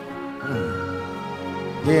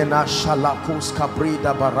 Hear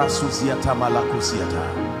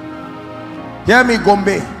me,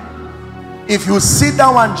 Gombe. If you sit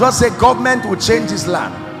down and just say government will change this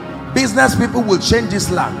land, business people will change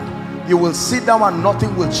this land, you will sit down and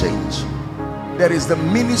nothing will change. There is the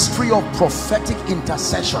ministry of prophetic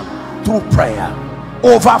intercession through prayer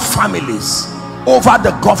over families, over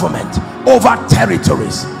the government, over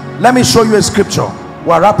territories. Let me show you a scripture.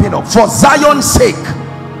 We're wrapping up. For Zion's sake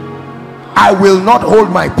I will not hold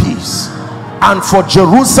my peace, and for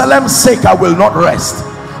Jerusalem's sake I will not rest,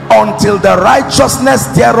 until the righteousness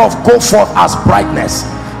thereof go forth as brightness,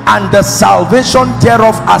 and the salvation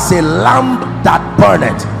thereof as a lamp that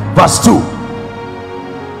burneth. Verse 2.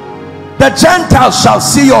 The Gentiles shall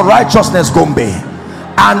see your righteousness, Gombe,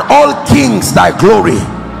 and all kings thy glory.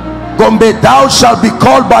 Gombe, thou shalt be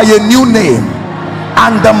called by a new name,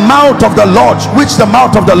 and the mouth of the Lord, which the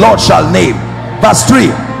mouth of the Lord shall name. Verse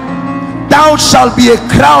 3. Thou shalt be a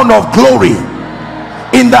crown of glory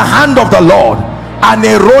in the hand of the Lord, and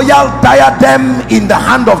a royal diadem in the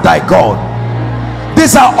hand of thy God.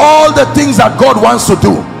 These are all the things that God wants to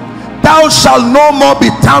do. Thou shalt no more be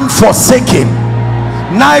termed forsaken,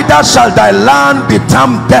 neither shall thy land be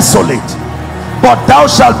termed desolate, but thou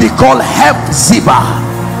shalt be called Hephzibah,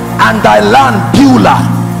 and thy land Beulah,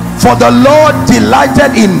 for the Lord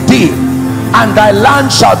delighted in thee, and thy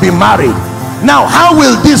land shall be married. Now how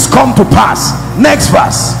will this come to pass? Next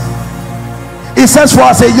verse. It says, for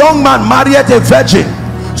as a young man marrieth a virgin,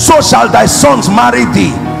 so shall thy sons marry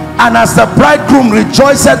thee, and as the bridegroom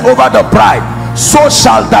rejoiceth over the bride, so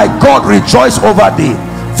shall thy God rejoice over thee.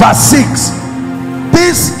 Verse 6.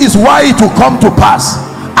 This is why it will come to pass.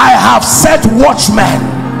 I have set watchmen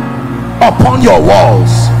upon your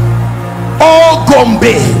walls, O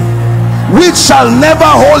Gombe, which shall never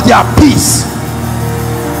hold their peace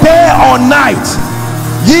day or night.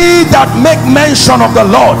 Ye that make mention of the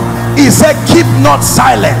Lord, he said, keep not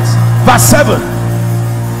silent. Verse 7.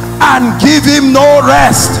 And give him no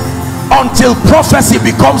rest until prophecy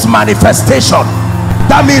becomes manifestation.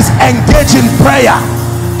 That means engage in prayer.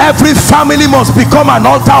 Every family must become an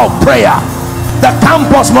altar of prayer. The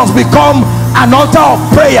campus must become an altar of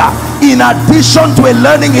prayer, in addition to a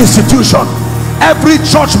learning institution. Every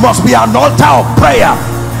church must be an altar of prayer.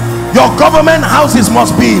 Your government houses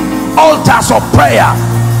must be altars of prayer.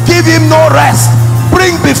 Give him no rest.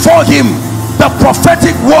 Bring before him the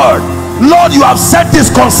prophetic word. Lord, you have said this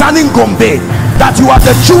concerning Gombe, that you are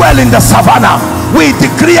the jewel in the savannah. We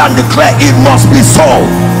decree and declare it must be so.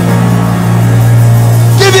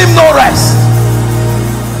 Give him no rest.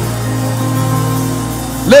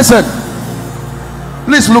 Listen,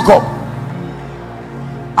 please look up.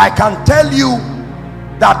 I can tell you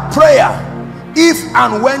that prayer, if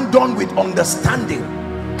and when done with understanding,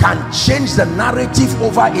 can change the narrative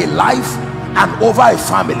over a life and over a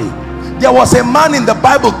family. There was a man in the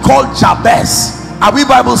Bible called Jabez. Are we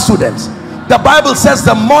Bible students? The Bible says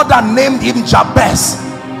the mother named him Jabez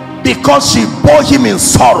because she bore him in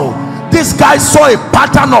sorrow. This guy saw a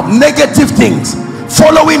pattern of negative things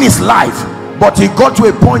following his life, but he got to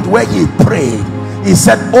a point where he prayed. He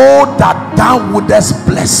said, oh, that thou wouldest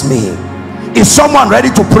bless me. Is someone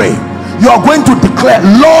ready to pray? You are going to declare,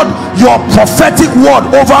 Lord, your prophetic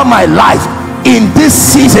word over my life in this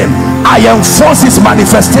season, I enforce its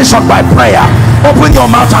manifestation by prayer. Open your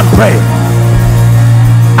mouth and pray.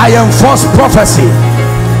 I enforce prophecy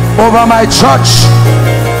over my church,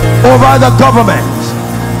 over the government,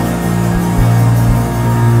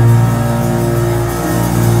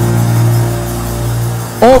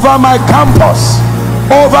 over my campus,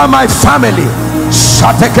 over my family.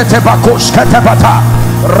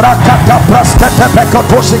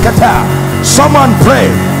 Someone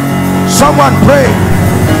pray. Someone pray.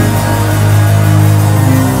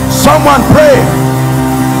 Someone pray.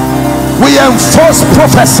 We enforce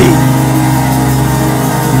prophecy.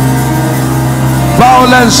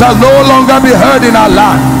 Violence shall no longer be heard in our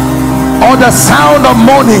land, or the sound of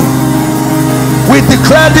mourning. We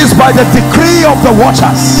declare this by the decree of the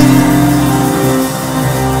watchers.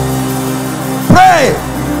 Pray.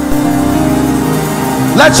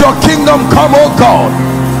 Let your kingdom come, oh God,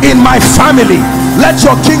 in my family. Let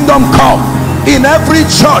your kingdom come in every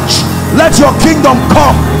church. Let your kingdom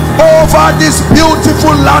come over this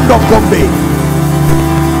beautiful land of Gombe.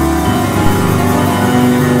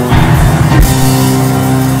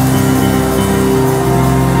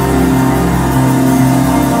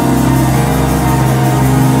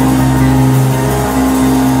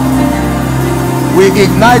 We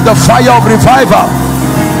ignite the fire of revival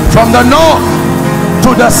from the north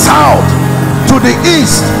to the south, to the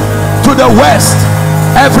east, to the west,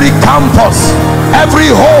 every campus, every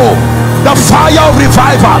home. The fire of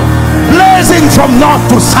revival blazing from north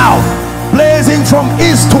to south, blazing from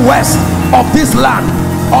east to west of this land,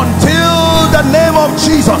 until the name of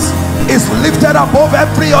Jesus is lifted above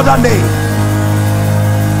every other name.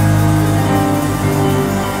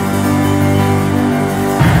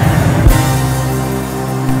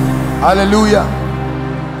 Hallelujah.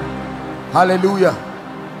 Hallelujah.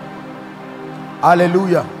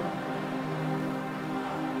 Hallelujah.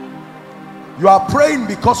 You are praying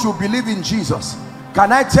because you believe in Jesus.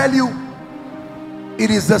 Can I tell you, it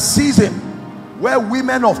is the season where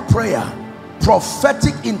women of prayer,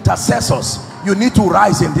 prophetic intercessors, you need to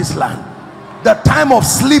rise in this land. The time of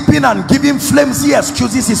sleeping and giving flimsy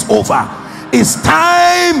excuses is over. It's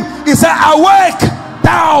time. He said, awake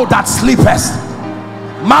thou that sleepest.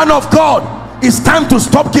 Man of God, it's time to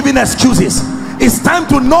stop giving excuses. It's time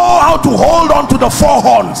to know how to hold on to the four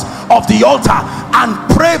horns of the altar and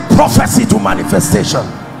pray prophecy to manifestation.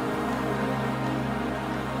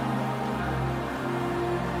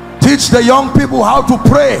 Teach the young people how to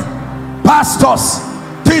pray. Pastors,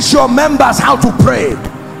 teach your members how to pray.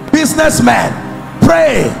 Businessmen,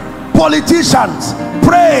 pray. Politicians,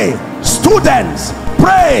 pray. Students,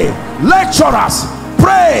 pray. Lecturers,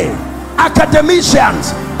 pray.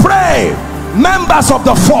 Academicians, pray. Members of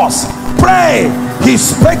the force, pray. He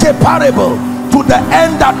spake a parable to the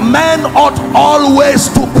end that men ought always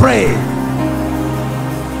to pray.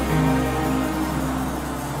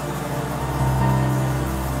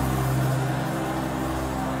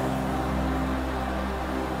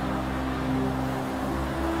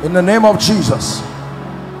 In the name of Jesus.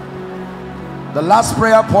 The last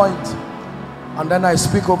prayer point, and then I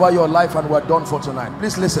speak over your life and we're done for tonight.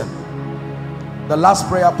 Please listen. The last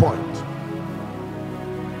prayer point.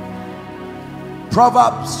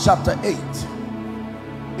 Proverbs chapter 8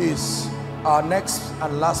 is our next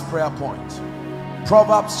and last prayer point.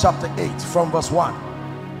 Proverbs chapter 8 from verse 1.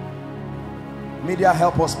 Media,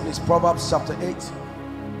 help us please. Proverbs chapter 8.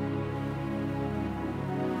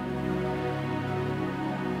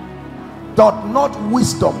 Doth not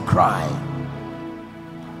wisdom cry,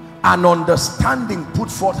 and understanding put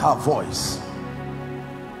forth her voice?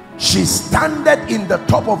 She standeth in the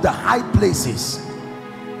top of the high places,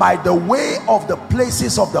 by the way of the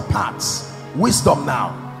places of the paths. Wisdom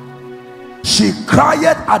now. She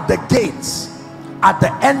crieth at the gates, at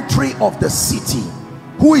the entry of the city.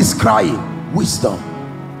 Who is crying? Wisdom.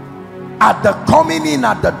 At the coming in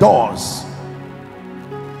at the doors.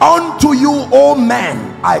 Unto you, O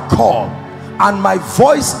men, I call, and my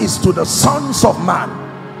voice is to the sons of man.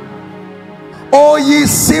 O ye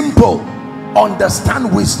simple,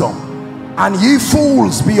 understand wisdom, and ye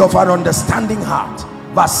fools, be of an understanding heart.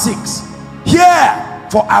 Verse 6. Hear,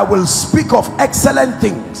 for I will speak of excellent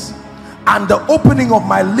things, and the opening of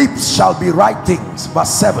my lips shall be right things. Verse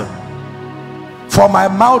 7. For my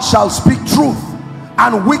mouth shall speak truth,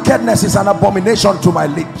 and wickedness is an abomination to my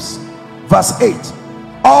lips. Verse 8.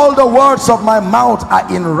 All the words of my mouth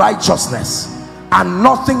are in righteousness, and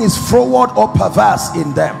nothing is froward or perverse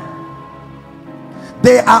in them.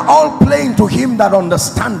 They are all plain to him that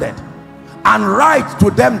understandeth, and right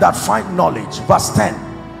to them that find knowledge. Verse 10.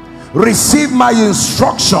 Receive my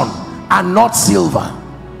instruction, and not silver,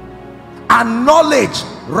 and knowledge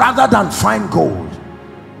rather than fine gold.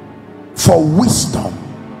 For wisdom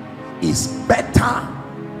is better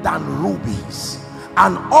than rubies,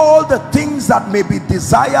 and all the things that may be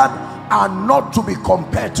desired are not to be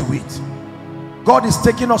compared to it. God is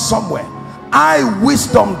taking us somewhere. I,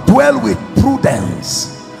 wisdom, dwell with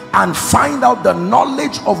prudence, and find out the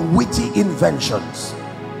knowledge of witty inventions.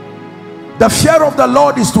 The fear of the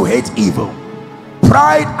Lord is to hate evil,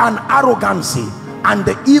 pride and arrogancy, and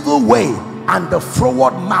the evil way, and the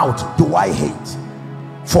froward mouth do I hate.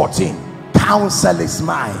 14. Counsel is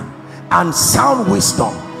mine, and sound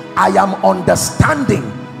wisdom. I am understanding,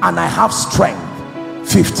 and I have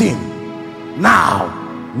strength. 15.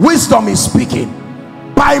 Now wisdom is speaking.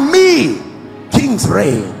 By me kings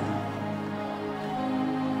reign,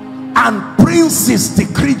 and princes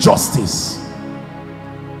decree justice.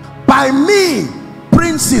 By me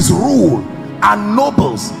princes rule, and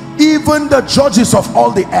nobles, even the judges of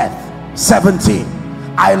all the earth. 17.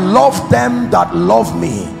 I love them that love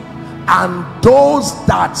me, and those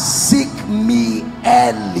that seek me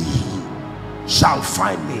early shall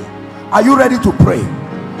find me. Are you ready to pray?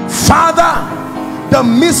 Father, the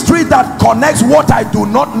mystery that connects what I do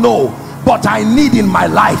not know but I need in my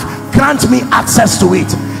life, grant me access to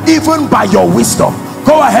it, even by your wisdom.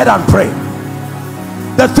 Go ahead and pray.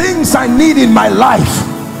 The things I need in my life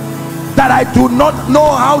that I do not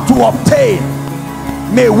know how to obtain,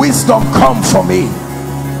 may wisdom come for me.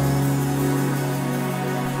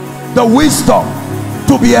 The wisdom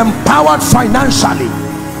to be empowered financially,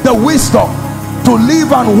 the wisdom to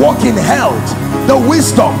live and walk in health, the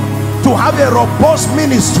wisdom to have a robust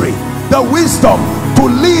ministry, the wisdom to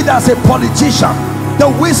lead as a politician, the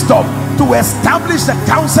wisdom to establish the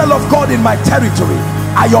counsel of God in my territory,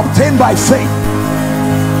 I obtain by faith.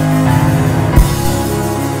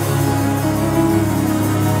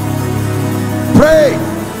 Pray.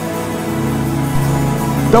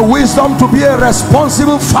 The wisdom to be a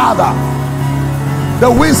responsible father, the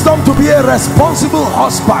wisdom to be a responsible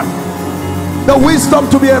husband, the wisdom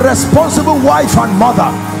to be a responsible wife and mother,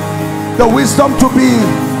 the wisdom to be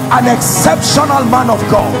an exceptional man of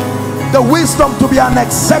God, the wisdom to be an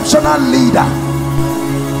exceptional leader.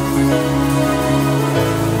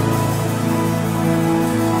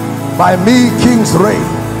 By me kings reign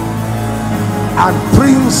and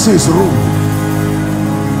princes rule.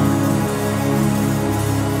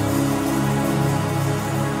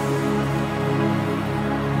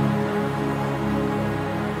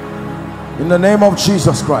 In the name of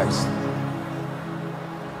Jesus Christ.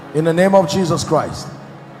 In the name of Jesus Christ.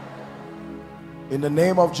 In the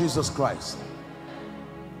name of Jesus Christ.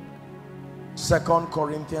 2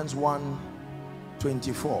 Corinthians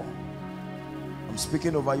 1:24. I'm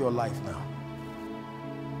speaking over your life now.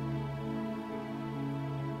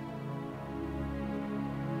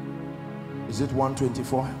 Is it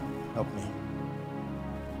 1:24? Help me.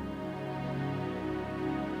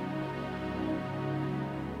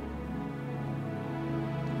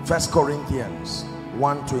 First Corinthians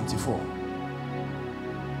 1:24.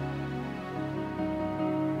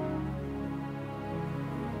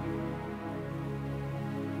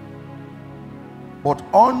 But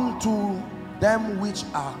unto them which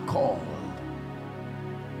are called,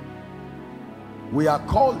 we are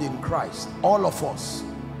called in Christ, all of us,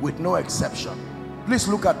 with no exception. Please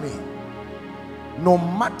look at me. No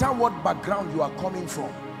matter what background you are coming from,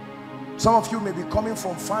 some of you may be coming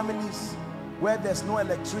from families where there's no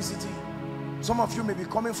electricity. Some of you may be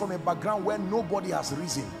coming from a background where nobody has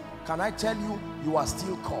risen. Can I tell you, you are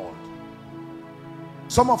still called.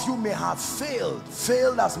 Some of you may have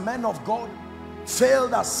failed as men of God,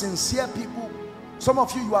 failed as sincere people. Some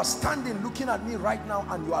of you, you are standing looking at me right now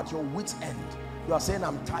and you are at your wit's end. You are saying,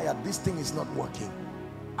 I'm tired, this thing is not working,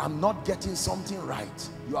 I'm not getting something right.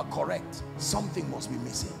 You are correct, something must be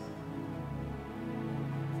missing.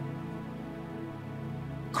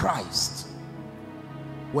 Christ,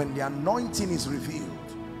 when the anointing is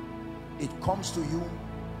revealed, it comes to you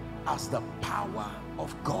as the power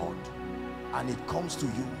of God, and it comes to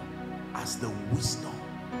you as the wisdom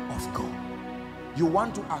of God. You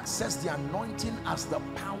want to access the anointing as the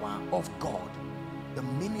power of God. The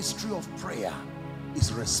ministry of prayer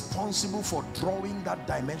is responsible for drawing that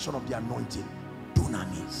dimension of the anointing,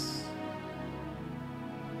 dunamis.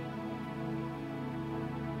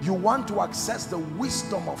 You want to access the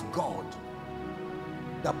wisdom of God.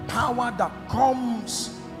 The power that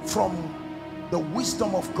comes from the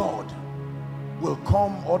wisdom of God will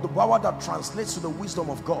come, or the power that translates to the wisdom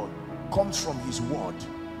of God comes from his word.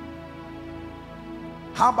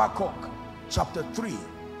 Habakkuk chapter 3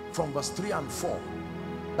 from verse 3 and 4.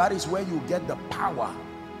 That is where you get the power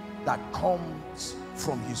that comes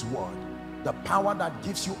from his word, the power that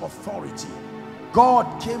gives you authority.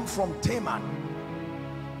 God came from Teman,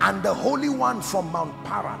 and the Holy One from Mount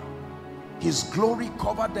Paran. His glory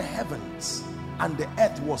covered the heavens, and the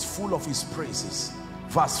earth was full of his praises.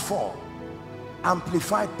 Verse 4,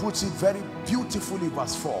 Amplified puts it very beautifully.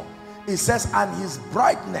 Verse 4, it says, and his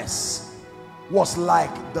brightness was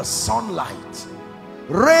like the sunlight,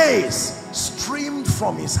 rays streamed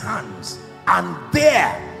from his hands, and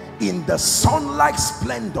there in the sunlight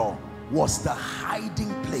splendor was the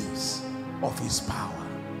hiding place of his power.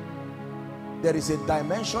 There is a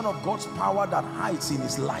dimension of God's power that hides in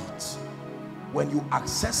his light. When you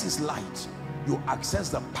access his light, you access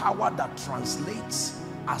the power that translates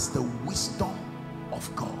as the wisdom of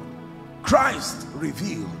God. Christ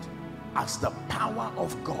revealed as the power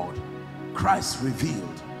of God. Christ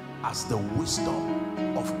revealed as the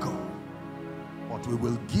wisdom of God. But we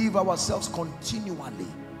will give ourselves continually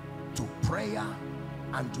to prayer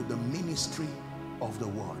and to the ministry of the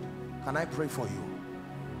word. Can I pray for you?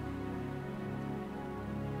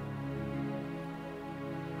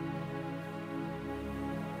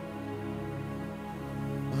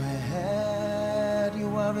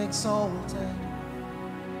 Exalted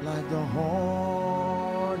like the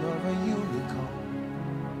horn of a unicorn,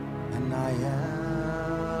 and I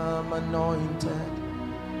am anointed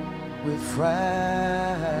with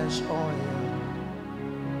fresh oil.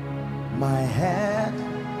 My head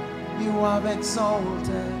you have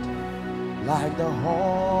exalted like the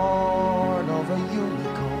horn of a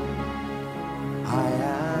unicorn. I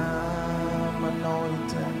am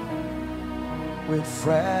anointed with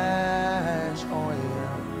fresh oil.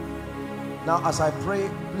 Now as I pray,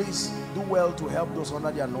 please do well to help those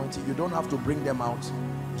under the anointing. You don't have to bring them out,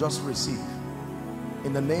 just receive.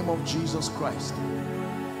 In the name of Jesus Christ.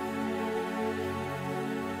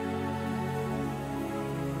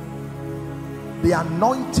 The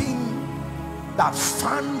anointing that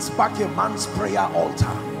fans back a man's prayer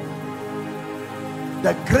altar,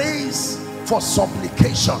 the grace for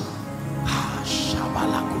supplication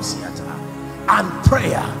and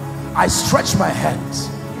prayer. I stretch my hands.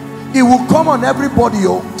 It will come on everybody,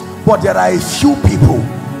 but there are a few people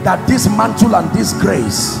that this mantle and this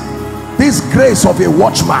grace of a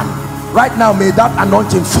watchman, right now, may that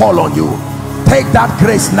anointing fall on you. Take that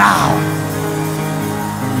grace now.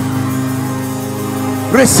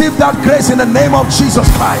 Receive that grace in the name of Jesus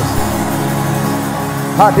Christ.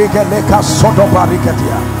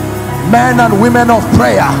 Men and women of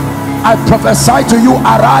prayer, I prophesy to you,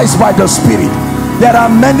 arise by the Spirit. There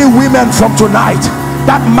are many women from tonight,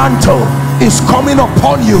 that mantle is coming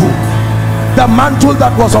upon you. The mantle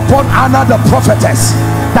that was upon Anna the prophetess,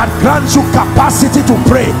 that grants you capacity to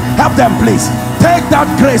pray. Help them, please. Take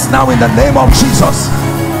that grace now in the name of Jesus.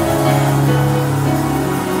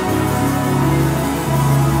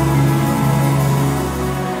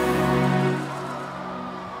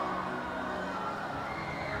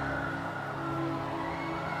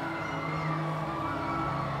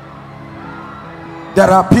 There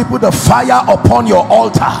are people, the fire upon your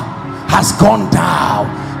altar has gone down.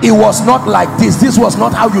 It was not like this. This was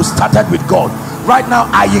not how you started with God. Right now,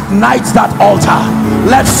 I ignite that altar.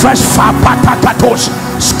 Let fresh fire,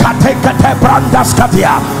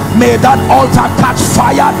 may that altar catch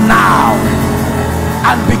fire now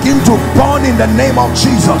and begin to burn in the name of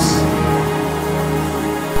Jesus.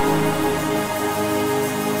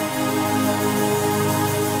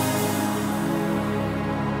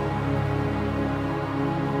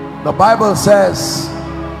 The Bible says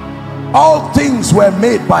all things were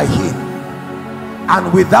made by him,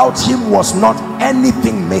 and without him was not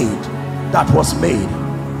anything made that was made.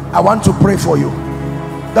 I want to pray for you.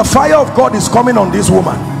 The fire of God is coming on this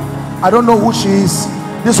woman. I don't know who she is.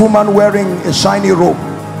 This woman wearing a shiny robe.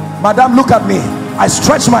 Madam, look at me. I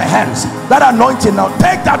stretch my hands. That anointing now,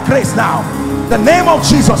 take that grace now. The name of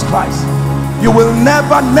Jesus Christ. You will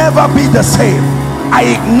never be the same. I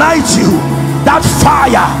ignite you. That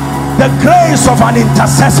fire, the grace of an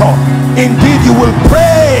intercessor. Indeed, you will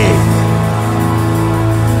pray.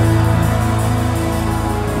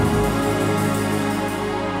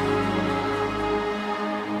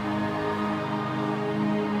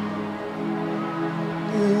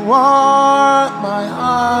 You are my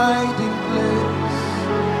hiding place.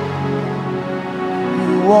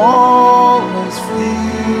 You always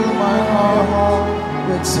fill my heart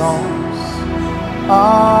with songs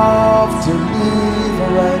of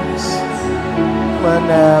deliverance.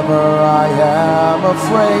 Whenever I am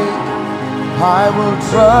afraid, I will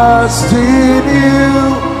trust in you.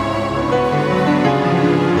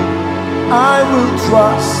 I will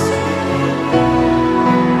trust.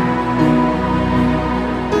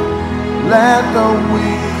 Let the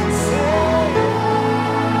weak say.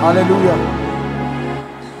 Hallelujah.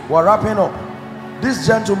 We're wrapping up. This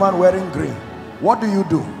gentleman wearing green, what do you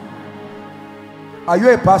do? Are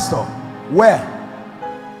you a pastor? Where?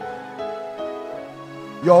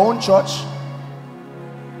 Your own church?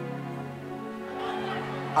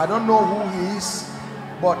 I don't know who he is,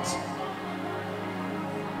 but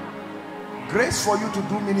grace for you to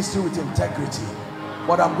do ministry with integrity.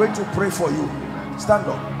 But I'm going to pray for you. Stand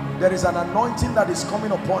up. There is an anointing that is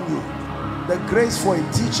coming upon you. The grace for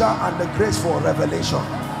a teacher and the grace for a revelation.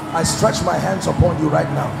 I stretch my hands upon you right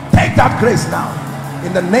now. Take that grace now.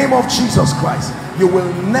 In the name of Jesus Christ. You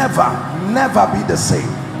will never be the same.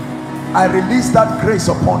 I release that grace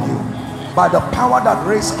upon you by the power that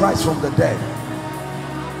raised Christ from the dead.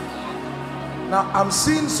 Now I'm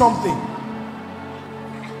seeing something.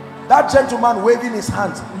 That gentleman waving his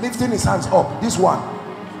hands, lifting his hands up, this one,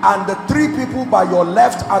 and the three people by your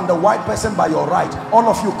left and the white person by your right, all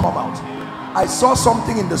of you come out. I saw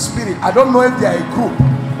something in the spirit. I don't know if they are a group,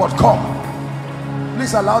 but come.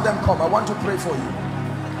 Please allow them come. I want to pray for you.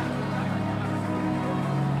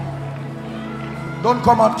 Don't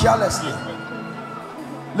come out carelessly.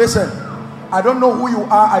 Listen, I don't know who you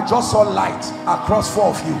are. I just saw light across four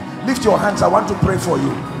of you. Lift your hands. I want to pray for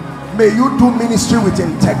you. May you do ministry with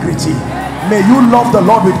integrity. May you love the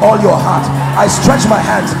Lord with all your heart. I stretch my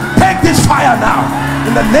hands. Take this fire now.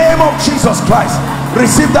 In the name of Jesus Christ.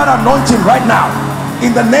 Receive that anointing right now.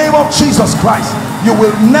 In the name of Jesus Christ. You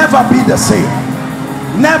will never be the same.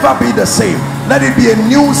 Never be the same. Let it be a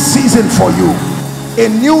new season for you. A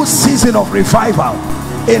new season of revival.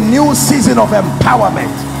 A new season of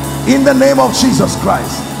empowerment. In the name of Jesus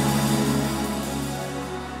Christ.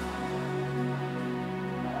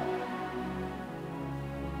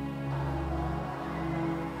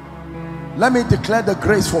 Let me declare the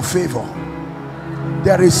grace for favor.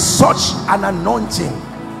 There is such an anointing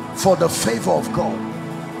for the favor of God.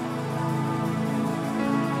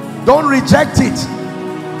 Don't reject it.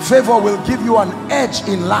 Favor will give you an edge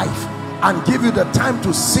in life and give you the time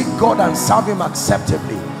to seek God and serve him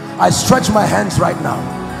acceptably. I stretch my hands right now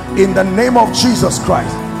in the name of Jesus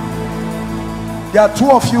Christ. There are two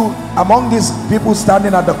of you among these people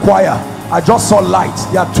standing at the choir. I just saw lights.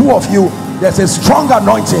 There are two of you. There's a strong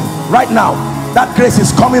anointing right now. That grace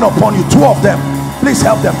is coming upon you. Two of them. Please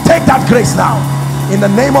help them. Take that grace now in the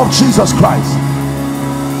name of Jesus Christ.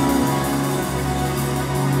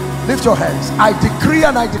 Lift your hands. I decree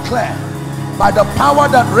and I declare, by the power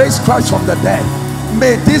that raised Christ from the dead,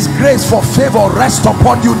 may this grace for favor rest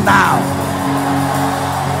upon you now.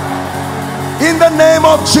 In the name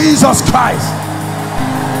of Jesus Christ,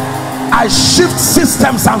 I shift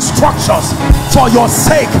systems and structures for your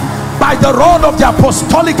sake. By the rod of the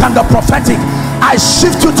apostolic and the prophetic, I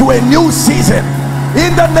shift you to a new season.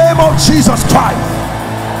 In the name of Jesus Christ.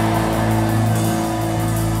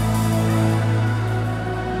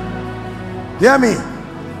 Hear me.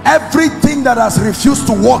 Everything that has refused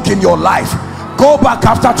to walk in your life, go back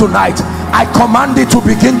after tonight. I command it to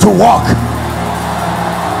begin to walk.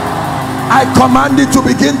 I command it to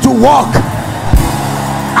begin to walk.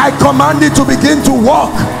 I command it to begin to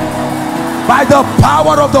walk by the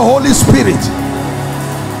power of the Holy Spirit.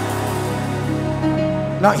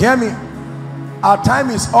 Now hear me. Our time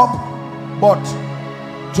is up, but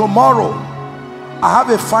tomorrow I have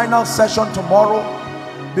a final session tomorrow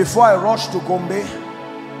before I rush to Gombe.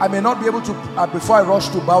 I may not be able to before I rush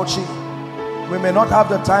to Bauchi. We may not have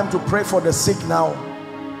the time to pray for the sick now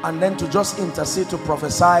and then to just intercede, to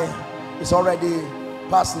prophesy. It's already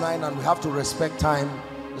past 9 and we have to respect time,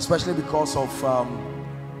 especially because of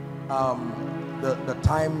the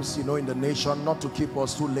times, you know, in the nation, not to keep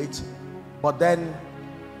us too late. But then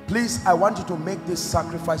please, I want you to make this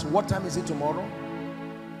sacrifice. What time is it tomorrow?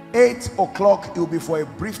 8 o'clock. It will be for a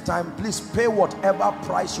brief time. Please pay whatever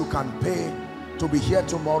price you can pay to be here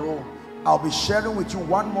tomorrow. I'll be sharing with you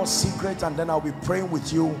one more secret, and then I'll be praying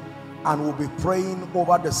with you, and we'll be praying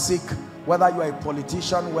over the sick. Whether you are a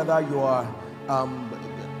politician, whether you are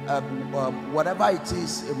whatever it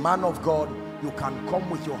is, a man of God, you can come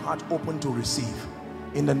with your heart open to receive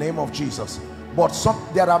in the name of Jesus. But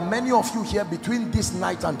there are many of you here between this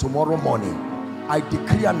night and tomorrow morning. I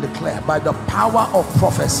decree and declare by the power of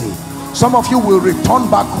prophecy, some of you will return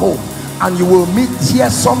back home and you will meet here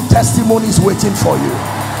some testimonies waiting for you.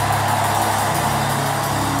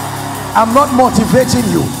 I'm not motivating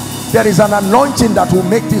you. There is an anointing that will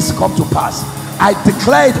make this come to pass. I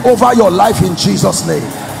declare it over your life in Jesus' name.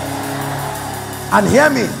 And hear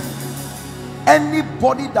me,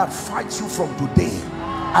 anybody that fights you from today,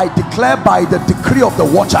 I declare by the decree of the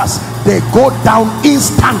watchers, they go down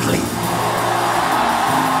instantly.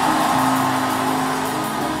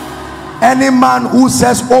 Any man who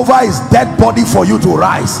says over his dead body for you to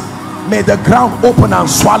rise, may the ground open and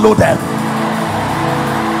swallow them.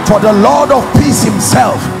 For the Lord of peace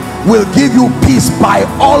himself will give you peace by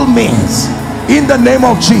all means. In the name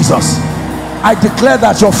of Jesus, I declare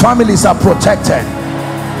that your families are protected.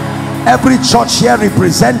 Every church here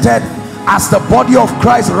represented as the body of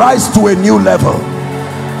Christ rise to a new level.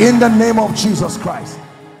 In the name of Jesus Christ.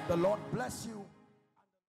 The Lord bless you.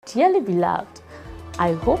 Dearly beloved,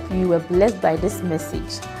 I hope you were blessed by this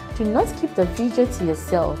message. Do not keep the video to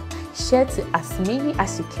yourself. Share to as many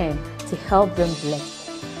as you can to help them bless.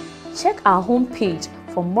 Check our homepage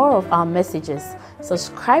for more of our messages.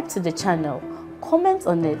 Subscribe to the channel, comment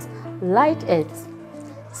on it, like it.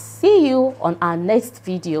 See you on our next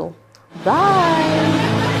video. Bye.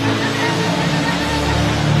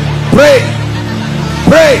 Pray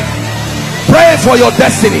for your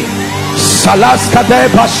destiny.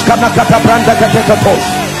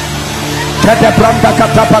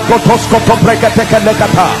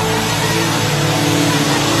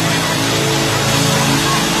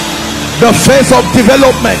 The phase of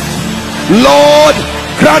development. Lord,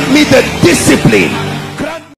 grant me the discipline